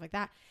styles and stuff like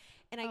that.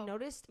 And I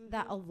noticed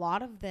that a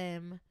lot of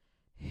them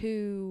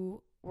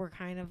who were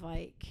kind of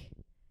like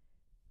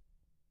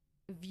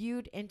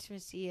viewed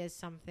intimacy as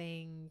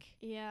something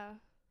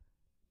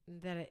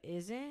that it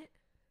isn't,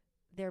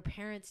 their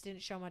parents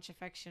didn't show much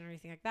affection or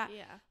anything like that.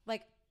 Yeah.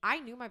 Like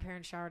I knew my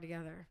parents showered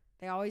together.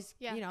 They always,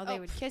 you know, they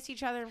would kiss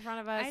each other in front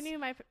of us. I knew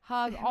my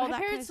hug, all that. My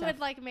parents kind of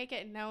would like make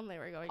it known they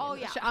were going. Oh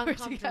in the shower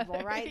uncomfortable,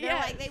 together. right? They're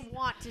like they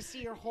want to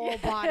see your whole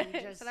body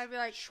just. And I'd be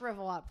like,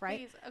 shrivel up,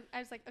 right? Please. I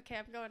was like, okay,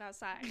 I'm going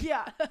outside.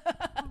 Yeah,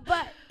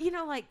 but you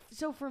know, like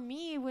so for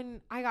me,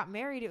 when I got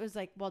married, it was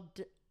like, well,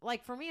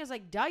 like for me, it was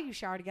like, duh, you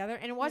shower together,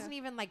 and it wasn't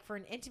even like for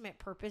an intimate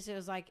purpose. It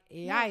was like,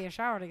 you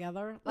shower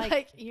together,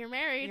 like you're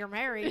married. You're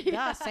married.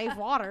 Duh, save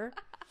water.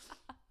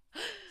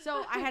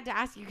 So I had to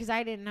ask you because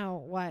I didn't know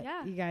what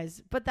you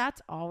guys, but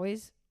that's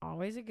always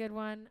a good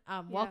one.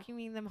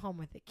 Welcoming them home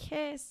with a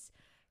kiss.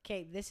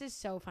 Okay, this is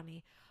so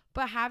funny.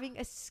 But having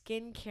a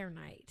skincare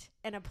night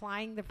and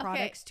applying the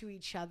products to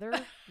each other,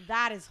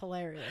 that is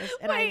hilarious.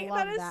 And I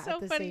love that at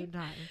the same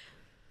time.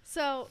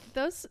 So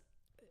those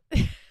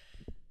people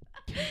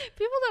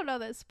don't know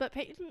this, but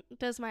Peyton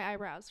does my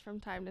eyebrows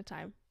from time to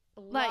time.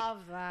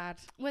 Love that.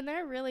 When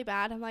they're really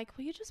bad, I'm like,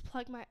 will you just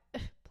pluck my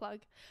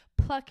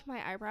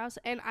eyebrows,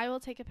 and I will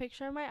take a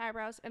picture of my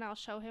eyebrows and I'll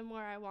show him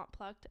where I want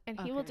plucked, and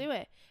he will do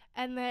it,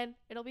 and then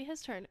it'll be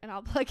his turn and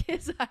I'll pluck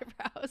his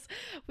eyebrows.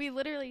 We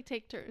literally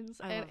take turns,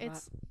 and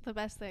it's the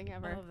best thing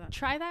ever.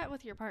 Try that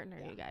with your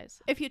partner, you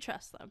guys, if you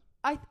trust them.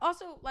 I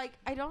also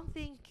I don't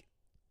think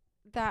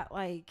that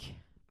like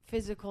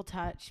physical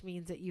touch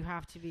means that you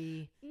have to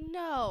be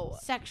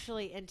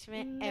sexually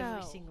intimate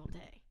every single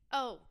day.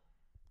 Oh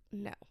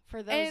no.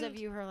 For those of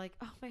you who are like,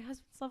 oh, my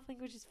husband's love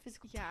language is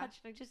physical touch,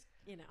 and I just,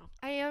 you know.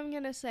 I am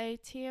going to say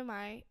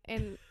TMI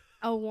and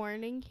a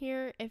warning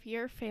here. If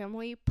you're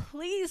family,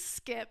 please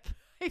skip.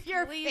 If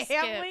you're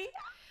family?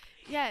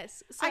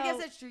 Yes. So, I guess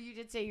that's true. You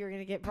did say you were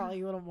going to get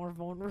probably a little more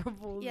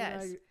vulnerable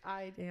than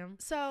I am.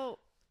 So,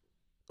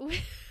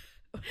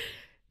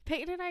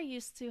 Peyton and I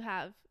used to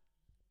have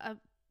a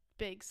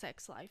big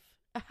sex life.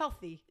 A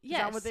healthy. Is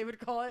that what they would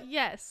call it?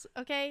 Yes.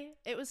 Okay.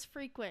 It was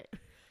frequent.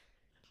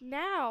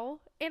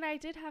 Now, and I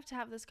did have to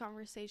have this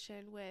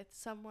conversation with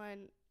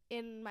someone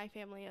in my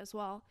family as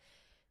well.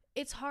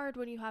 It's hard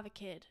when you have a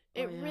kid.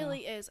 It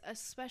really is,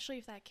 especially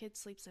if that kid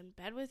sleeps in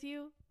bed with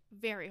you.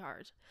 Very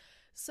hard.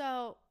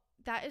 So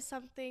that is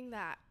something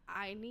that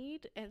I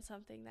need and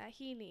something that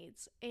he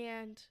needs.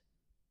 And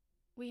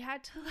we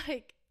had to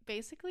like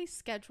basically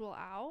schedule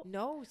out.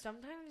 No,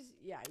 sometimes,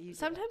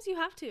 sometimes you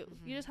have to.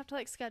 Mm-hmm. You just have to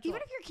like schedule.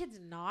 Even if your kid's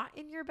not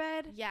in your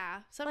bed. Yeah.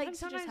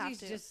 Sometimes you just have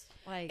to. Just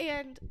like.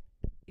 And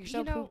you're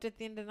so pooped at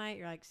the end of the night,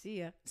 you're like, see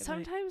ya.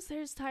 Sometimes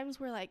there's times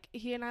where like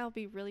he and I will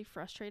be really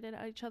frustrated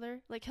at each other.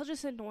 Like he'll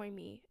just annoy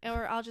me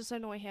or I'll just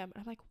annoy him.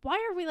 And I'm like,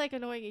 why are we like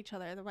annoying each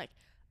other? And they're like,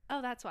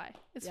 oh, that's why.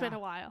 It's been a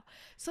while.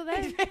 So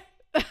then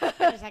wait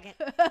a second.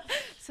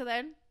 So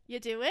then you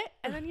do it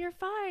and then you're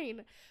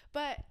fine.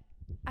 But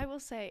I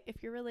will say,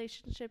 if your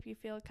relationship you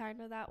feel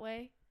kind of that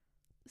way,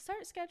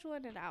 start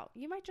scheduling it out.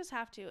 You might just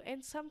have to.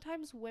 And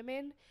sometimes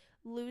women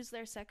lose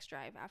their sex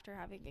drive after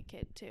having a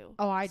kid too.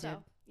 Oh, I did.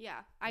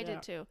 Yeah, I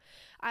did too.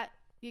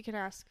 You can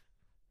ask.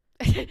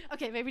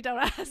 Okay, maybe don't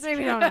ask.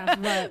 Maybe don't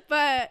ask.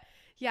 But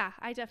yeah,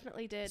 I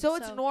definitely did. So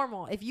it's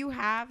normal. If you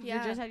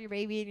just had your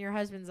baby and your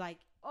husband's like,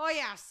 oh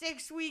yeah,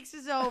 6 weeks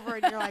is over,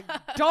 and you're like,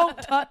 don't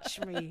touch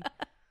me.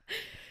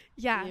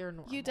 Yeah,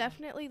 you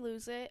definitely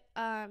lose it.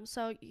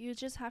 So you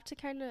just have to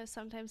kind of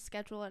sometimes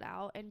schedule it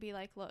out and be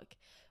like, look,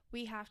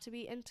 we have to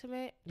be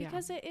intimate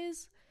because it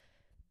is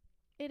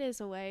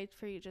a way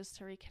for you just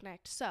to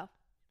reconnect. So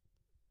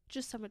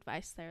just some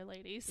advice there,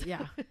 ladies.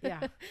 Yeah.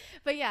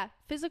 But yeah,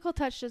 physical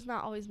touch does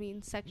not always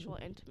mean sexual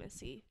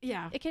intimacy.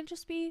 Yeah. It can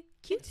just be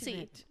cutesy.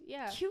 Intimate.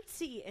 Yeah.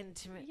 Cutesy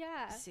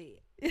intimacy.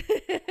 Yeah.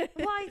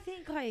 Well, I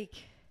think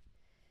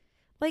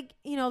like,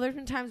 you know, there's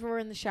been times where we're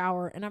in the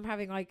shower and I'm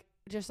having like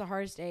just the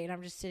hardest day and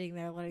I'm just sitting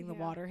there letting the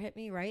water hit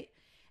me, right?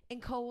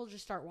 And Cole will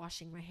just start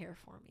washing my hair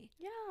for me.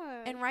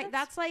 Yeah. And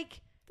that's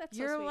like, that's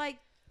you're so like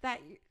that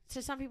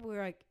to some people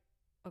we're like,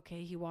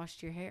 okay, he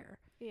washed your hair.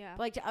 Yeah.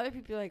 But like to other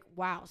people, you're like,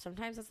 wow,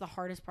 sometimes that's the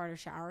hardest part of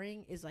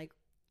showering is like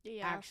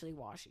actually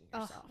washing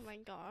yourself. Oh my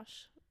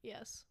gosh.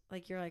 Yes.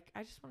 Like you're like,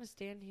 I just want to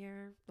stand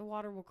here. The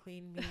water will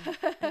clean me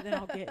and then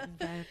I'll get in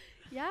bed.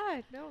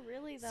 Yeah, no,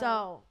 really though.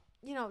 So,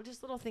 you know,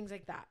 just little things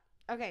like that.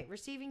 Okay,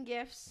 receiving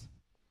gifts.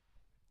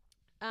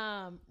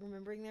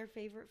 Remembering their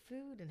favorite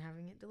food and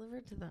having it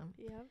delivered to them.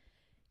 Yeah.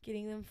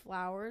 Getting them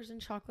flowers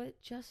and chocolate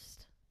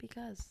just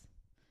because.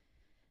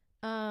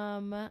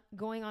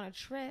 Going on a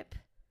trip.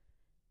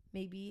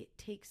 Maybe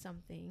take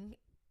something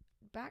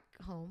back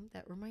home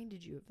that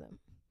reminded you of them.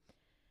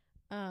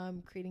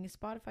 Creating a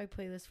Spotify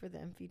playlist for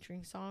them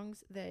featuring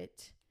songs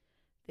that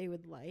they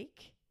would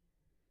like.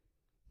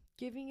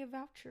 Giving a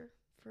voucher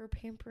for a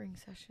pampering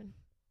session.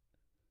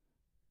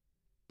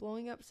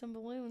 Blowing up some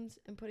balloons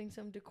and putting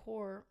some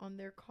decor on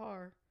their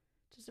car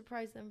to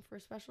surprise them for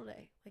a special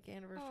day, like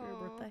anniversary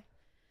or birthday.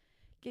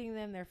 Getting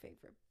them their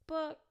favorite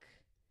book.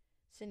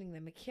 Sending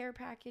them a care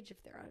package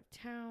if they're out of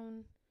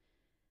town.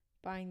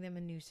 Buying them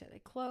a new set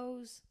of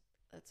clothes.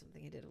 That's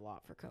something I did a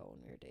lot for Co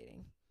when we were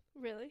dating.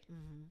 Really?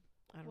 Mm-hmm.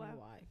 I don't know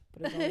why,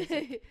 but it was always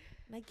like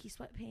Nike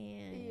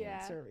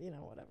sweatpants or, you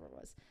know, whatever it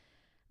was.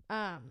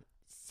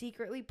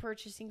 Secretly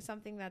purchasing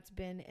something that's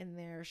been in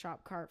their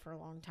shop cart for a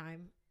long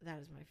time. That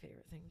is my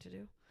favorite thing to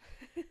do.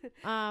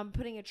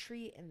 Putting a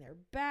treat in their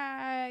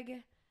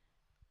bag.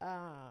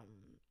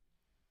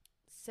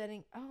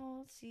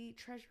 See,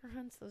 treasure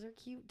hunts. Those are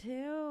cute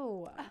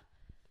too.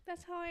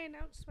 That's how I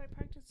announced my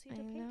pregnancy to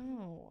Peyton.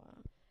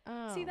 I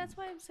know. See, that's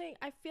why I'm saying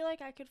I feel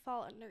like I could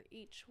fall under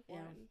each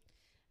one.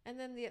 And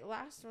then the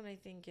last one I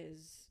think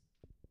is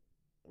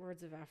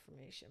words of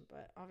affirmation,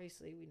 but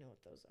obviously we know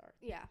what those are.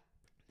 Yeah.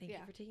 Thank you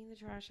for taking the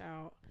trash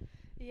out.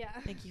 Yeah.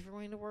 Thank you for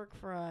going to work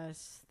for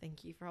us.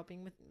 Thank you for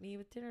helping me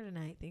with dinner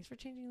tonight. Thanks for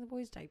changing the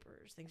boys'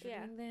 diapers. Thanks for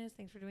doing this.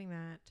 Thanks for doing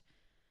that.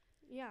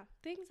 Yeah.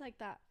 Things like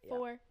that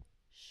for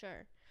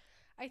sure.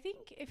 I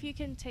think if you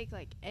can take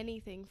like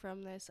anything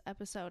from this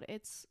episode,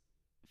 it's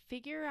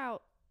figure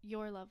out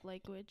your love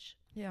language.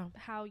 Yeah.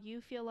 How you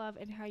feel love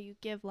and how you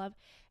give love.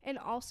 And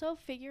also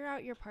figure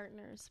out your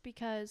partners,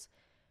 because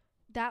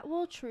that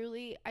will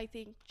truly, I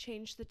think,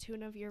 change the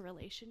tune of your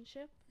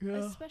relationship. Yeah.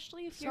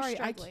 Especially if you're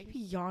struggling. I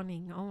keep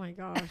yawning. Oh my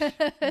gosh.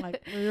 I'm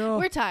like,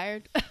 we're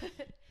tired.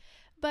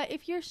 But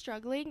if you're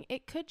struggling,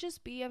 it could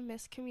just be a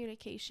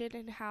miscommunication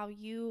in how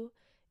you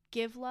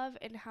give love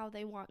and how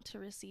they want to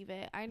receive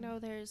it. I know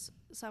there's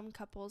some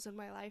couples in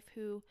my life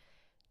who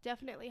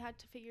definitely had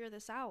to figure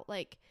this out.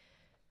 Like,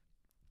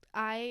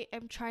 I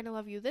am trying to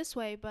love you this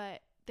way, but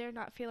they're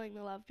not feeling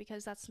the love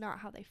because that's not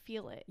how they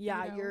feel it.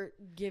 Yeah, you know? You're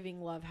giving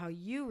love how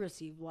you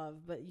receive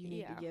love, but you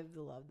need to give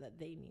the love that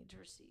they need to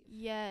receive.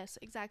 Yes,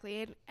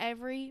 exactly. And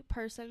every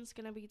person's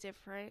going to be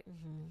different.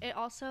 Mm-hmm. It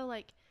also,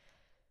 like,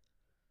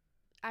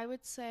 I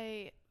would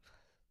say,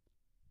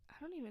 I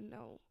don't even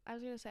know. I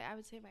was going to say I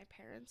would say my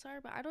parents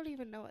are, but I don't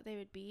even know what they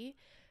would be.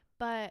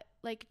 But,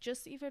 like,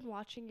 just even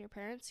watching your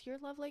parents, your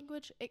love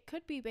language, it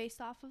could be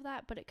based off of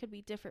that, but it could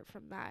be different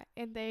from that.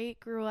 And they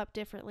grew up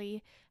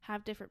differently,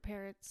 have different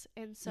parents.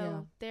 And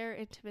so their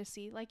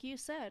intimacy, like you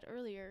said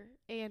earlier,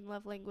 and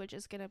love language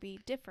is going to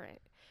be different.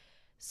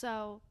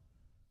 So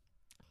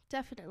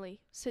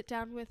definitely sit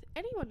down with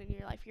anyone in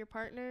your life, your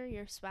partner,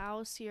 your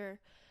spouse, your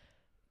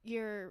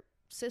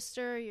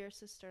sister, your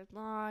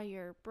sister-in-law,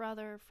 your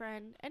brother,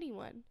 friend,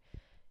 anyone.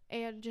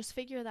 And just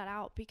figure that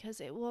out,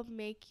 because it will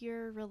make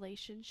your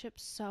relationship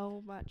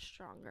so much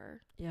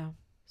stronger. Yeah.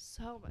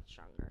 So much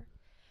stronger.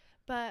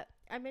 But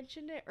I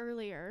mentioned it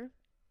earlier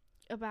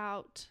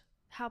about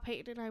how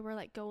Peyton and I were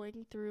like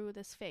going through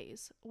this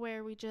phase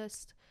where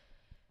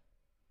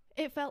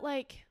it felt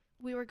like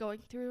we were going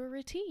through a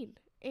routine.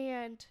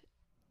 And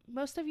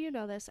most of you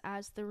know this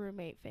as the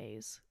roommate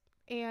phase.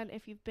 And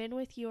if you've been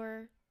with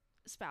your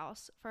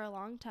spouse for a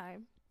long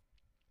time,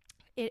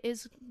 it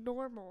is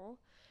normal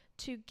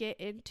to get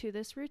into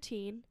this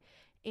routine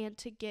and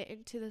to get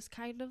into this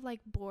kind of like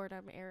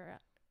boredom era,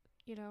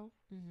 you know?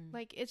 Mm-hmm.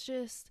 Like, it's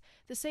just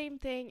the same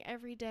thing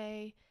every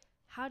day.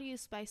 How do you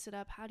spice it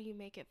up? How do you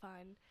make it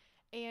fun?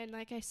 And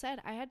like I said,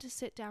 I had to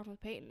sit down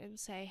with Peyton and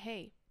say,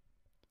 hey,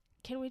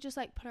 can we just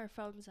like put our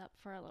phones up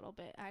for a little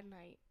bit at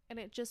night and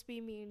it just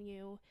be me and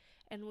you,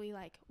 and we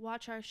like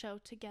watch our show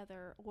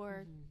together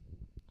or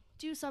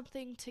do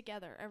something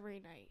together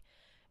every night?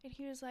 And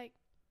he was like,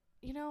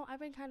 you know, I've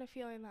been kind of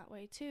feeling that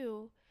way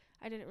too.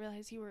 I didn't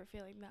realize you were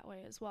feeling that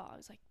way as well. I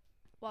was like,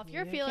 well, if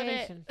you're feeling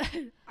it,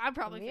 I'm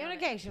probably feeling it.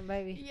 Communication,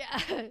 baby.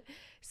 Yeah.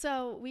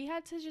 So we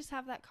had to just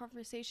have that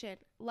conversation.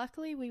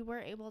 Luckily, we were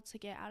able to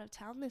get out of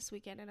town this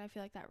weekend, and I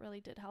feel like that really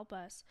did help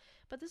us.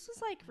 But this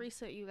was like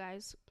recent, you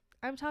guys.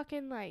 I'm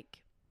talking like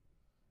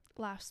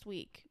last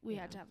week we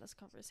had to have this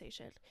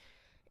conversation.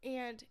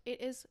 And it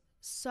is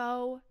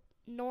so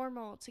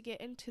normal to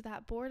get into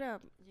that boredom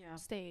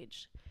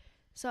stage.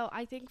 So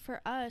I think for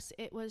us,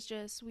 it was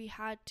just, we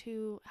had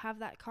to have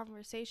that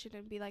conversation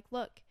and be like,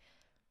 look,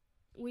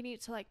 we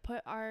need to like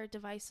put our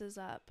devices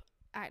up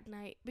at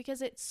night,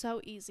 because it's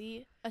so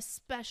easy,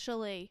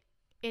 especially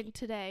in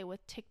today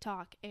with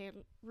TikTok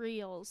and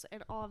Reels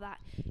and all of that,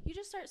 you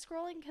just start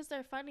scrolling because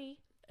they're funny.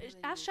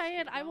 Ask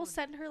Cheyenne, I will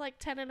send her like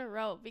 10 in a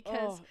row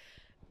because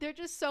they're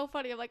just so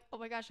funny. I'm like, oh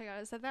my gosh, I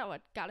gotta send that one.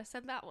 Gotta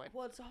send that one.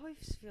 Well, it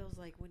always feels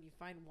like when you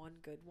find one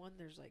good one,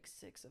 there's like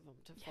 6 of them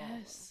to follow.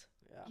 Yes.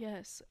 Yeah.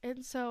 Yes.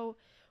 And so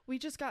we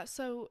just got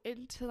so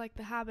into like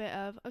the habit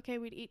of, okay,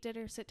 we'd eat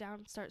dinner, sit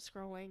down, start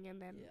scrolling,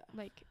 and then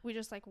like we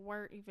just like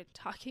weren't even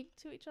talking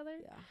to each other.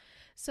 Yeah.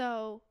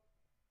 So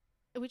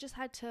we just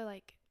had to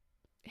like,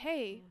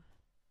 hey,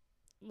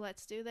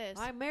 let's do this.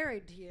 I'm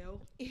married to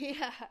you.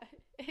 Yeah,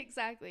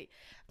 exactly.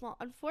 Well,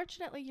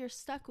 unfortunately, you're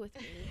stuck with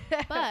me,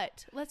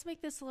 but let's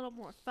make this a little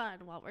more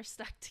fun while we're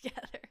stuck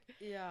together.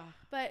 Yeah.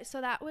 But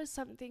so that was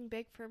something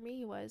big for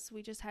me, was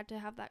we just had to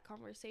have that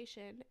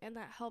conversation, and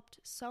that helped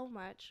so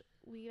much.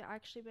 We've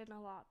actually been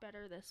a lot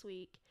better this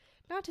week.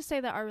 Not to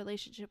say that our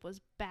relationship was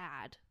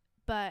bad,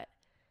 but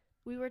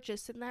we were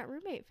just in that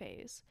roommate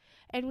phase,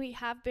 and we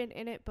have been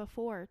in it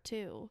before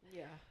too.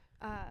 Yeah.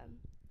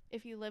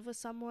 If you live with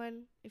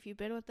someone, if you've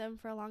been with them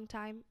for a long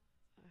time,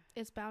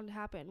 it's bound to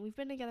happen. We've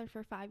been together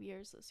for 5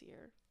 years this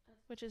year,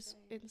 which is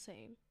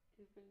insane.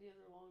 We've been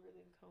together longer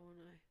than Cole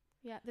and I.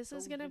 Yeah, this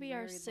is going to be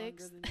our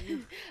 6th.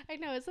 I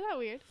know, isn't that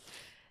weird?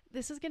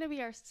 This is going to be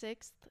our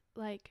 6th,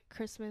 like,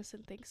 Christmas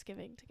and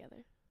Thanksgiving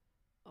together.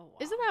 Oh, wow.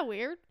 Isn't that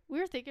weird? We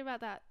were thinking about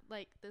that,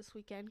 like, this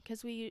weekend,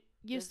 because we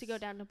used to go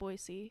down to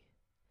Boise.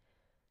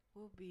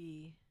 Will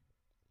be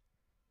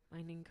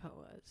mine and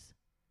Koa's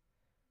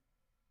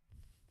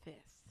 5th.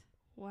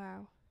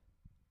 Wow.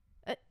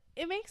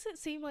 It makes it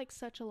seem like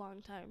such a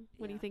long time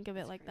when you think of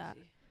it like that.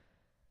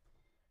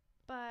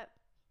 But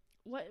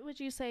what would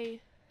you say?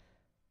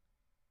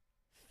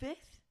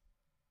 5th?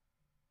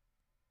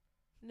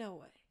 No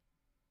way.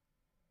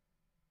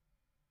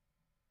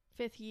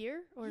 5th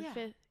year or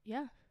 5th?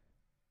 Yeah.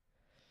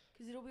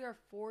 Because it'll be our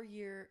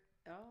 4-year.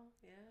 Oh,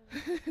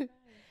 yeah.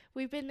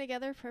 We've been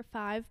together for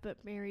 5,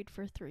 but married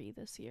for 3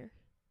 this year.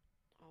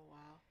 Oh,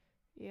 wow.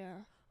 Yeah.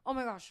 Oh,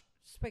 my gosh.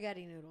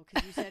 Spaghetti noodle,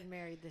 because you said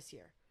married this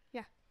year.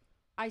 Yeah.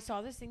 I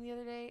saw this thing the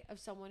other day of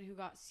someone who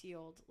got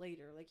sealed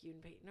later, like you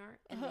and Peyton are,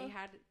 and they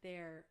had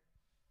their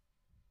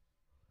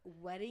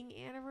wedding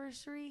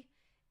anniversary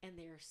and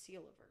their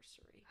seal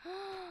anniversary.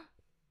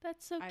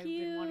 That's so cute. I've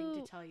been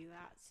wanting to tell you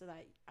that so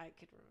that I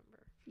could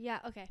remember. Yeah,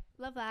 okay.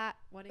 Love that.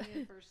 Wedding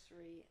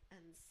anniversary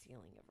and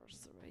sealing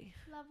anniversary.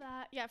 Love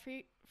that. Yeah,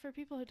 for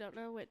people who don't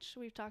know, which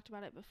we've talked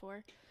about it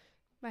before,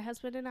 my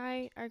husband and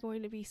I are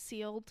going to be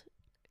sealed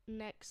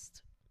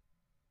next.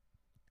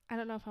 I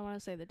don't know if I want to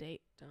say the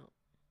date. Don't.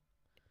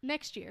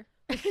 Next year.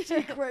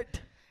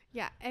 Secret.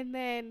 Yeah, and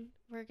then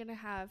we're going to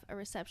have a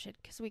reception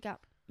because we got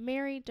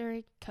married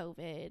during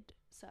COVID,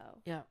 so.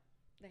 Yeah.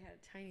 They had a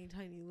tiny,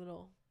 tiny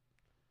little.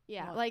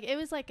 Yeah, like it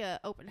was like a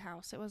open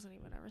house. It wasn't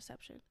even a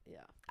reception.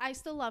 Yeah. I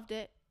still loved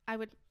it. I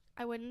would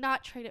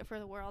not trade it for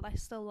the world. I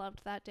still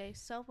loved that day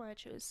so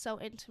much. It was so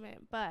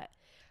intimate, but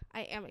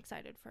I am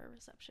excited for a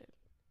reception.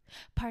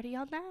 Party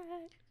on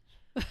that.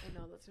 I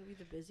know, that's going to be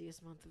the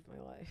busiest month of my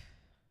life.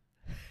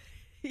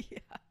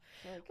 Yeah.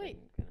 Wait.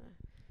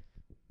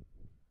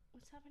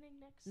 What's happening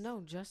next?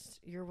 No, just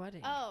your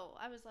wedding. Oh,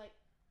 I was like,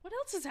 what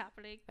else is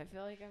happening? I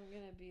feel like I'm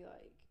going to be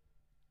like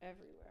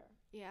everywhere.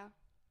 Yeah.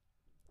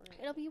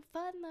 It'll be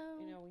fun though.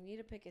 You know, we need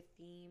to pick a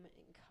theme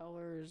and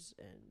colors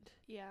and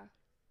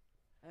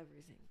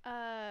everything.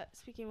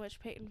 Speaking of which,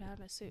 Peyton found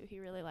a suit he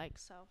really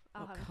likes, so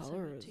I'll have him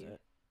send it to you.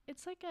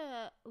 It's like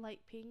a light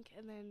pink,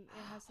 and then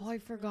it has. This I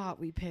forgot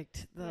we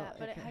picked the. Yeah,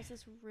 but it has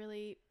this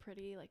really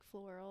pretty like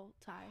floral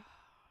tie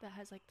that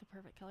has like the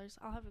perfect colors.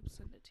 I'll have him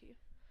send it to you.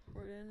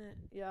 We're in it.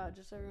 Yeah,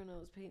 just so everyone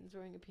knows, Peyton's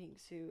wearing a pink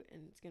suit,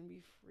 and it's gonna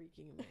be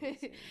freaking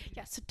amazing.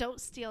 Yeah, so don't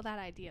steal that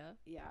idea.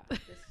 Yeah, this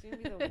is gonna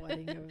be the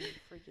wedding of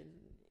a freaking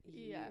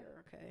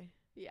year. Okay.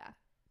 Yeah.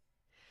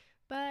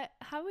 But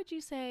how would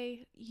you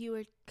say you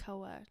and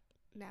Koa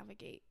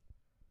navigate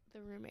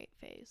the roommate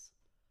phase?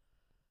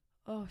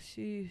 Oh,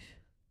 sheesh.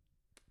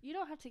 You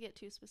don't have to get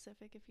too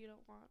specific if you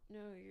don't want.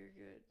 No, you're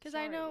good. Because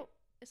I know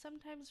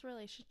sometimes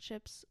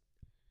relationships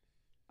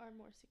are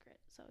more secret,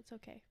 so it's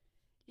okay.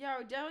 Yeah, I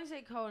would definitely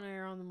say Koa and I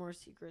are on the more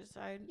secret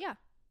side. Yeah.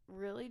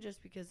 Really,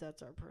 just because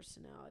that's our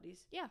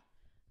personalities. Yeah.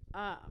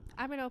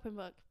 I'm an open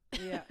book.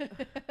 Yeah.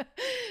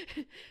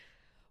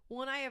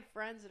 When I have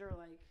friends that are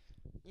like,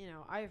 you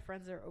know, I have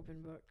friends that are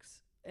open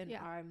books, and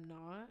I'm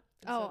not.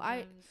 Oh,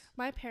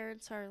 my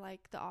parents are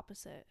like the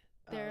opposite.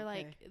 They're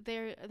like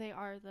they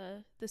are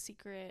the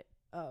secret.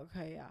 Oh,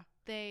 okay, yeah.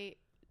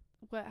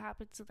 What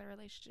happens in the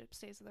relationship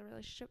stays in the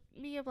relationship.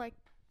 Me, I'm like,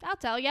 I'll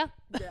tell ya.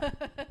 Yeah.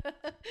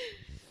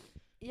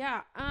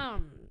 Yeah. I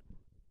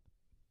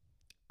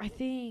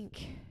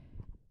think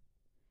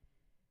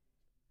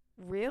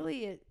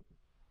really it's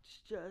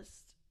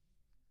just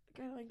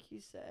kind of like you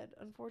said.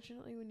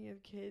 Unfortunately, when you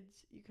have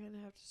kids, you kind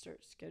of have to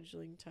start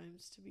scheduling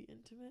times to be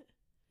intimate.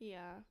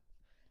 Yeah.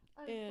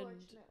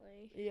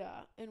 Unfortunately.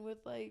 And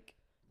with like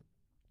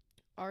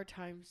our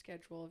time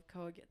schedule, if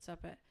Koa gets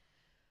up at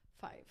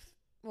 5,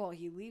 well,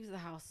 he leaves the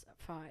house at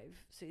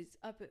 5, so he's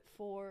up at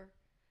 4,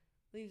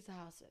 leaves the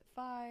house at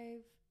 5,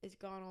 is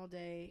gone all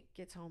day,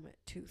 gets home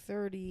at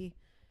 2:30.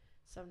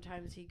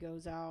 Sometimes he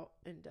goes out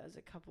and does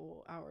a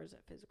couple hours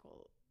at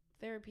physical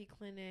therapy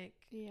clinic.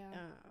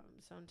 Yeah.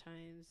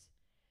 Sometimes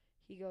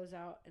he goes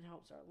out and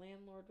helps our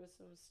landlord with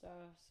some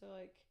stuff. So,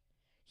 like,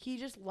 he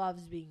just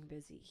loves being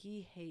busy.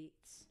 He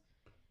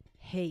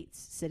hates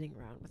sitting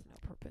around with no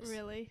purpose.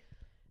 Really?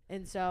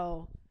 And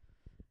so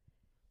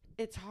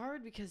it's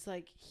hard because,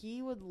 like,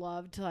 he would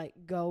love to, like,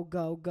 go.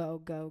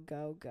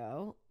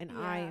 And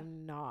I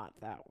am not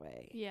that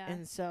way. Yeah.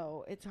 And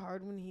so it's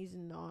hard when he's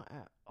not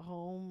at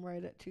home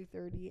right at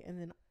 2:30 and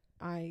then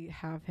I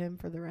have him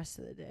for the rest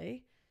of the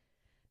day.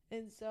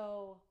 And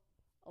so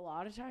a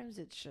lot of times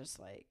it's just,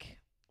 like,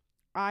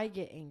 I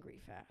get angry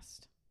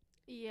fast.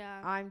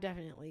 Yeah. I'm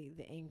definitely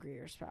the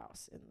angrier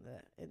spouse in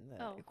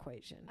the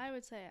equation. I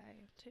would say I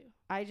am too.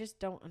 I just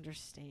don't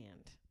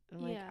understand.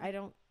 I'm like, I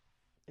don't.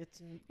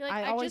 It's. You're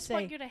like, I just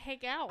want you to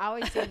hang out. I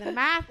always say the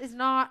math is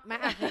not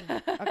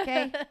mathing.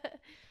 Okay.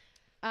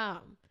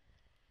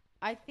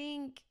 I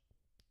think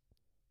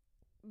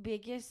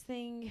biggest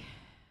thing.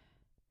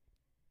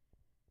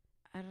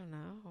 I don't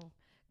know.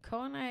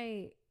 Cole and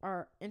I,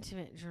 our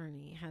intimate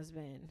journey has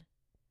been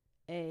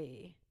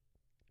a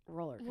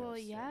roller coaster. Well,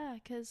 yeah,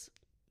 because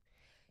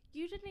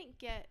you didn't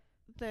get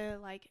the,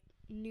 like,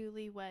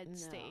 newlywed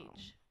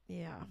stage.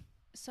 Yeah.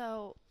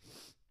 So,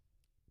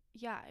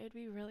 yeah, it would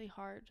be really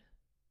hard.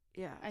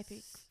 Yeah. I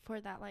think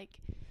for that, like,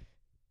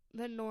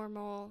 the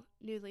normal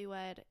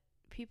newlywed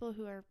people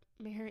who are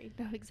married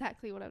know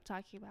exactly what I'm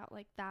talking about.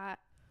 Like, that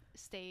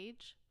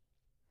stage.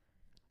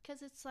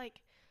 Because it's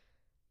like,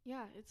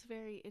 yeah, it's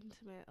very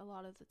intimate a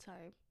lot of the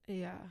time.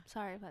 Yeah.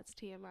 Sorry if that's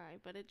TMI,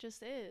 but it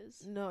just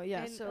is. No,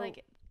 yeah. And, so,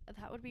 like,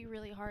 that would be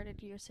really hard in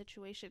your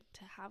situation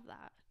to have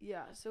that.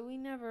 Yeah, so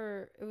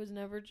it was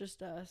never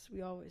just us.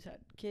 We always had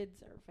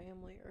kids or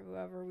family or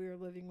whoever we were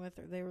living with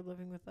or they were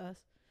living with us.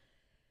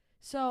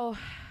 So,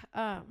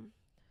 a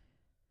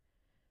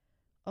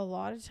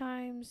lot of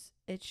times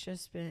it's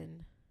just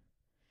been,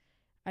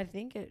 I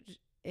think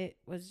it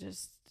was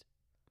just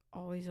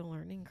always a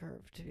learning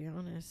curve, to be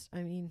honest.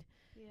 I mean,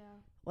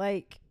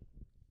 like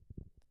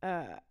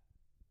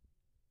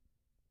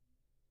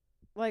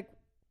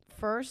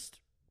first,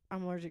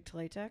 I'm allergic to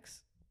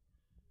latex.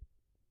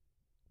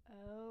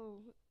 Oh,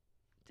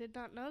 did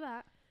not know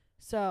that.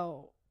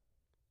 So,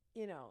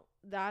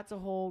 that's a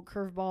whole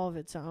curveball of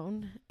its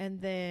own. And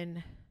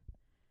then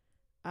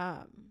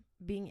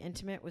being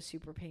intimate was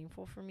super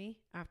painful for me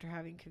after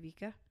having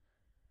Kavika.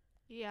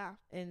 Yeah.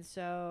 And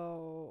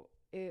so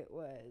it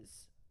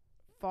was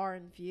far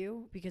and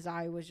few because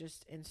I was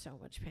just in so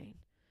much pain.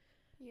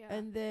 Yeah.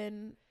 And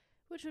then,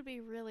 which would be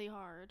really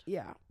hard.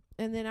 Yeah.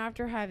 And then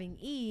after having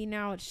E,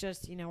 now it's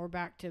just, we're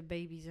back to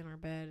babies in our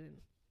bed. And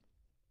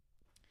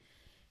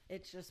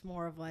it's just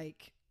more of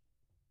like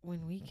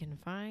when we can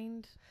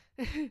find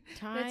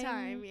time. The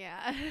time,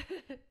 yeah.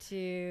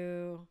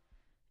 to,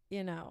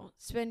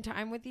 spend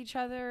time with each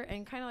other.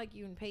 And kind of like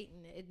you and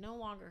Peyton, it no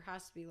longer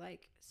has to be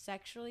like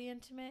sexually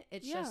intimate.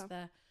 It's just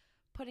the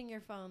putting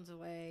your phones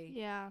away.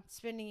 Yeah.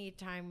 Spending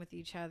time with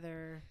each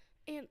other.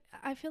 And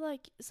I feel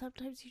like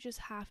sometimes you just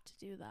have to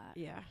do that.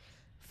 Yeah.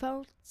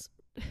 Phones,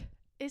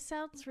 it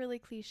sounds really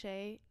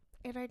cliche,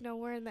 and I know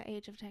we're in the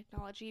age of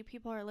technology.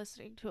 People are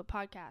listening to a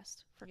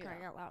podcast for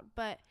crying out loud,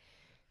 but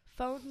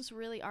phones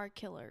really are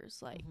killers.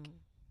 Like,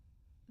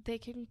 they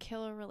can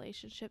kill a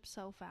relationship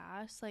so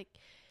fast. Like,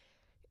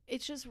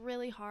 it's just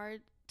really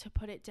hard to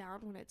put it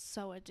down when it's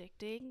so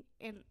addicting,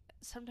 and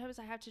sometimes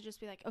I have to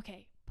just be like,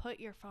 okay, put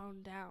your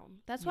phone down.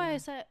 That's why I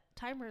set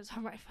timers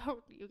on my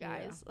phone, you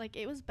guys. Like,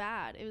 it was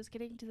bad. It was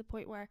getting to the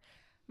point where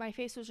my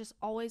face was just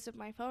always in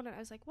my phone, and I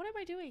was like, what am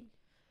I doing?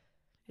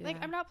 Like,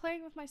 I'm not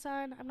playing with my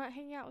son. I'm not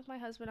hanging out with my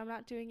husband. I'm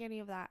not doing any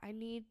of that. I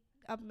need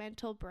a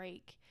mental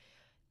break.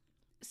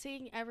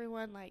 Seeing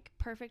everyone, like,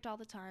 perfect all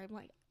the time,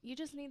 like, you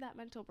just need that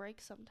mental break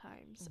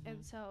sometimes.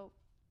 And so,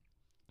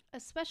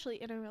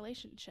 especially in a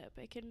relationship,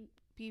 it can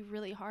be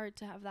really hard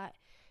to have that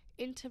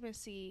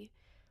intimacy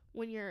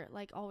when you're,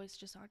 like, always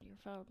just on your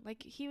phone.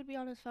 Like, he would be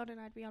on his phone and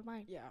I'd be on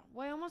mine. Yeah.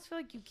 Well, I almost feel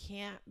like you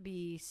can't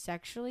be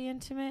sexually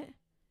intimate.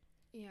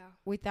 Yeah.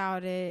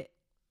 Without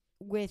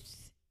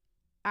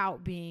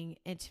being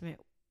intimate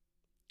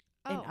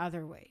in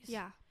other ways.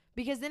 Yeah.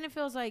 Because then it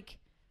feels like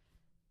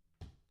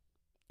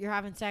you're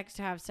having sex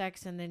to have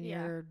sex, and then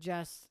you're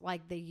just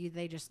like they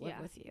just live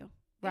with you.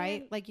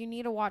 Right? Like, you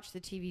need to watch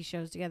the TV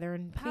shows together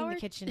and clean the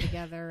kitchen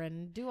together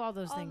and do all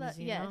those things,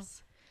 you know?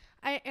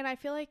 I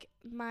feel like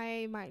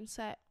my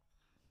mindset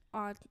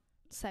on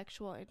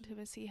sexual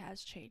intimacy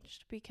has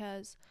changed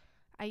because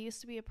I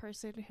used to be a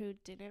person who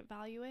didn't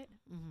value it.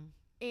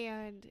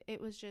 And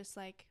it was just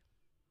like,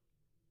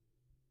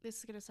 this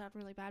is going to sound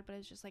really bad, but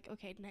it's just like,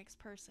 okay, next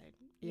person,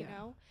 you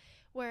know?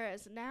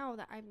 Whereas now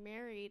that I'm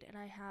married and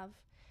I have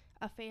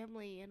a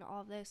family and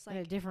all this, like,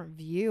 and a different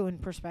view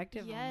and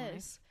perspective.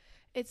 Yes.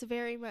 It's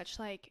very much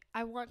like,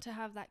 I want to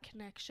have that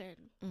connection.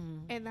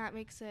 And that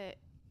makes it,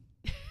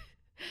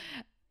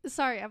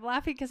 sorry, I'm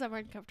laughing because I'm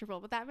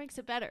uncomfortable, but that makes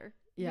it better.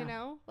 You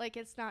know? Like,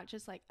 it's not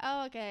just like,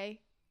 oh, okay,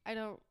 I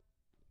don't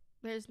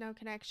there's no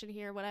connection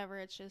here, whatever.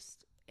 It's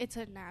just, it's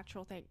a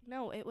natural thing.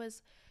 No, it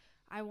was,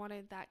 I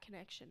wanted that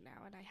connection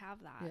now, and I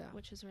have that,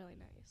 which is really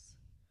nice.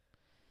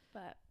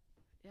 But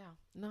yeah,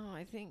 no,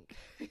 I think.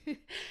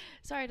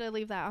 Sorry to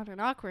leave that on an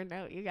awkward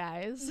note, you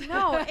guys.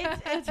 No,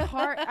 it's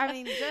hard. I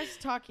mean,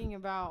 just talking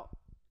about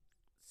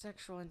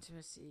sexual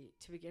intimacy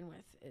to begin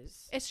with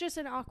it's just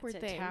an awkward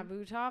thing. It's a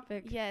taboo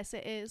topic. Yes,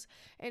 it is.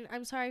 And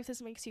I'm sorry if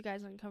this makes you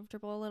guys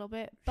uncomfortable a little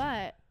bit,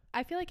 but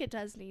I feel like it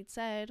does need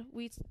said.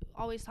 We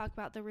always talk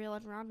about the real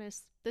and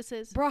rawness. This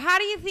is... Bro, how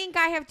do you think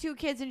I have 2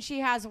 kids and she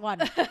has 1?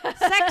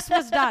 Sex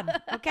was done,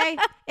 okay?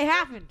 It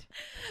happened.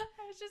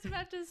 I was just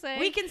about to say...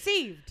 We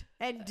conceived.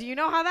 And do you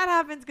know how that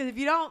happens? Because if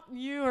you don't,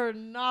 you are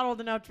not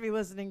old enough to be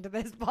listening to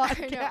this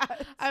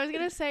podcast. I was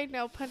going to say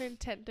no pun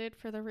intended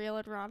for the real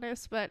and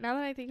rawness, but now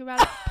that I think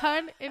about it,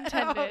 pun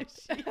intended.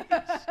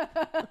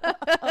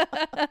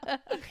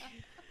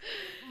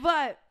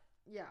 But,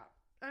 yeah.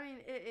 I mean,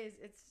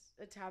 it's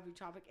a taboo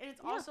topic. And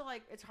it's also,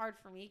 like, it's hard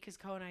for me because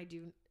Co and I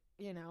do,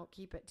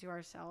 keep it to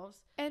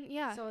ourselves. And,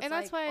 so and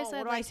that's why I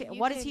said, what do I say?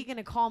 What is he going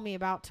to call me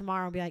about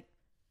tomorrow and be like,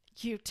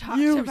 you talked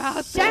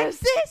about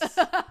this? He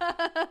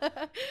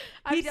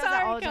does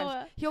that all the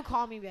time. He'll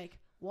call me and be like,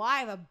 well, I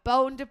have a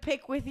bone to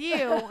pick with you.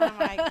 And I'm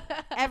like,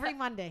 every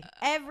Monday.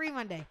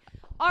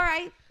 All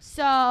right,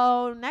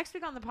 so next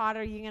week on the pod,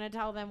 are you going to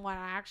tell them what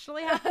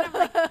actually happened? I'm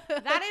like,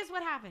 that is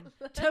what happened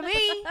to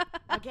me,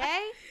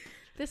 okay?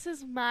 This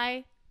is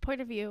my point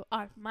of view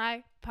on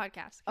my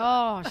podcast.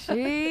 Oh,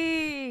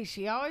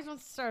 she always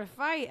wants to start a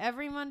fight.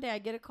 Every Monday I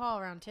get a call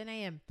around 10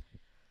 a.m.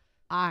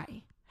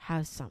 I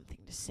have something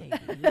to say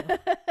to you.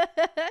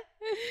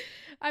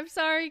 I'm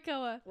sorry,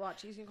 Koa.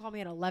 Watch, she's going to call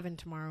me at 11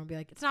 tomorrow and be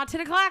like, it's not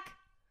 10 o'clock.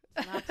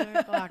 It's not 10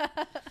 o'clock.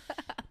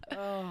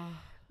 Oh.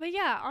 But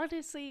yeah,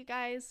 honestly, you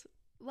guys,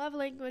 love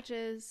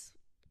languages,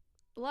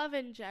 love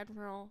in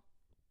general.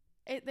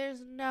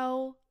 There's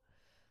no...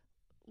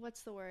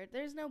 What's the word?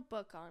 There's no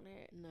book on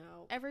it.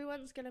 No.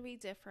 Everyone's going to be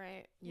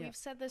different. Yep. We've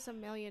said this a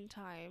million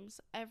times.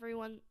 Every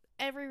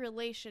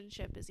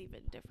relationship is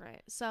even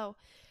different. So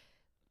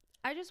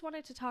I just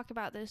wanted to talk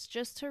about this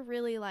just to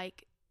really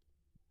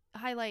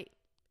highlight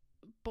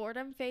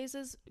boredom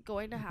phases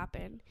going to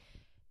happen.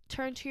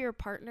 Turn to your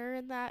partner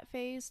in that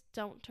phase.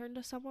 Don't turn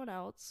to someone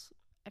else.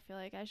 I feel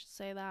like I should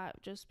say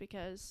that just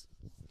because,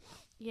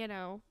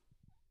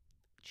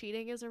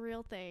 cheating is a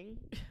real thing.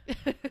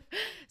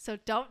 So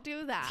don't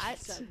do that.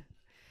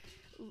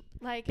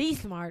 Be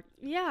smart.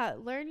 Yeah,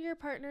 learn your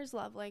partner's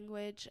love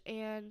language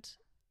and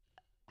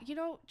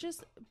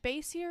just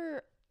base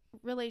your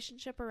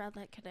relationship around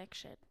that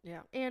connection.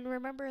 Yeah. And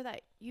remember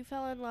that you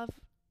fell in love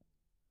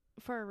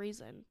for a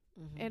reason.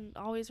 Mm-hmm. And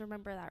always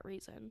remember that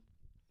reason.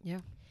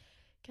 Yeah.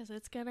 Cuz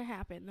it's going to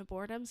happen. The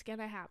boredom's going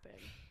to happen.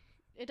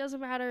 It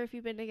doesn't matter if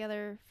you've been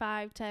together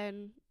 5,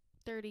 10,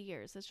 30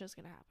 years. It's just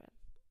going to happen.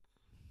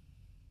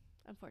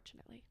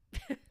 Unfortunately.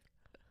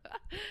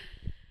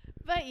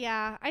 But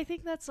yeah, I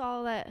think that's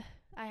all that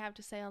I have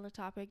to say on the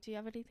topic. Do you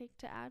have anything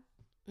to add?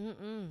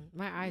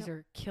 My eyes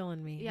are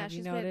killing me. Yeah, have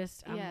you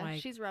noticed?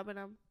 She's rubbing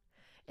them.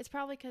 It's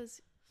probably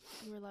because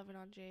you were loving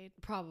on Jade.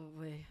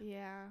 Probably.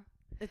 Yeah.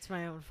 It's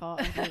my own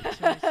fault. I did it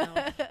to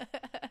myself.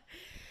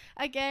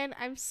 Again,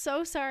 I'm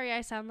so sorry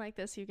I sound like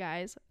this, you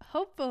guys.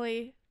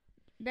 Hopefully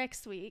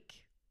next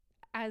week,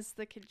 as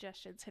the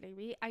congestion's hitting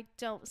me, I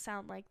don't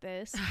sound like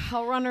this.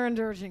 I'll run her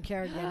into urgent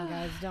care again,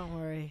 guys. Don't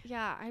worry.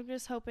 Yeah, I'm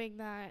just hoping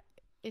that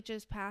it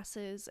just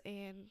passes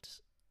and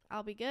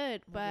I'll be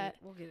good.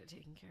 We'll get it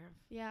taken care of.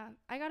 Yeah,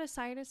 I got a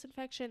sinus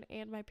infection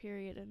and my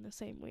period in the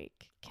same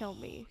week. Kill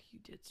me. You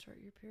did start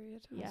your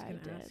period? I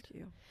did. Ask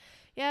you.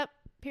 Yep,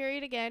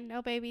 period again.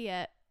 No baby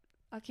yet.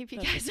 I'll keep you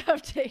guys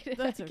updated.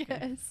 That's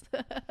okay.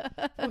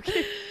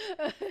 Okay.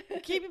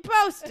 Keep you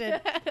posted.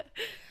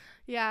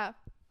 Yeah.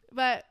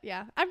 But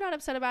yeah, I'm not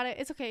upset about it.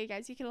 It's okay, you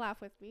guys. You can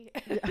laugh with me.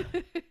 Yeah.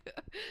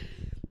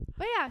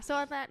 But yeah, so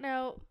on that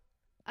note,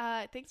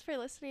 thanks for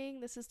listening.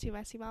 This is Two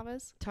Messy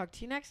Mamas. Talk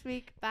to you next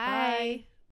week. Bye. Bye.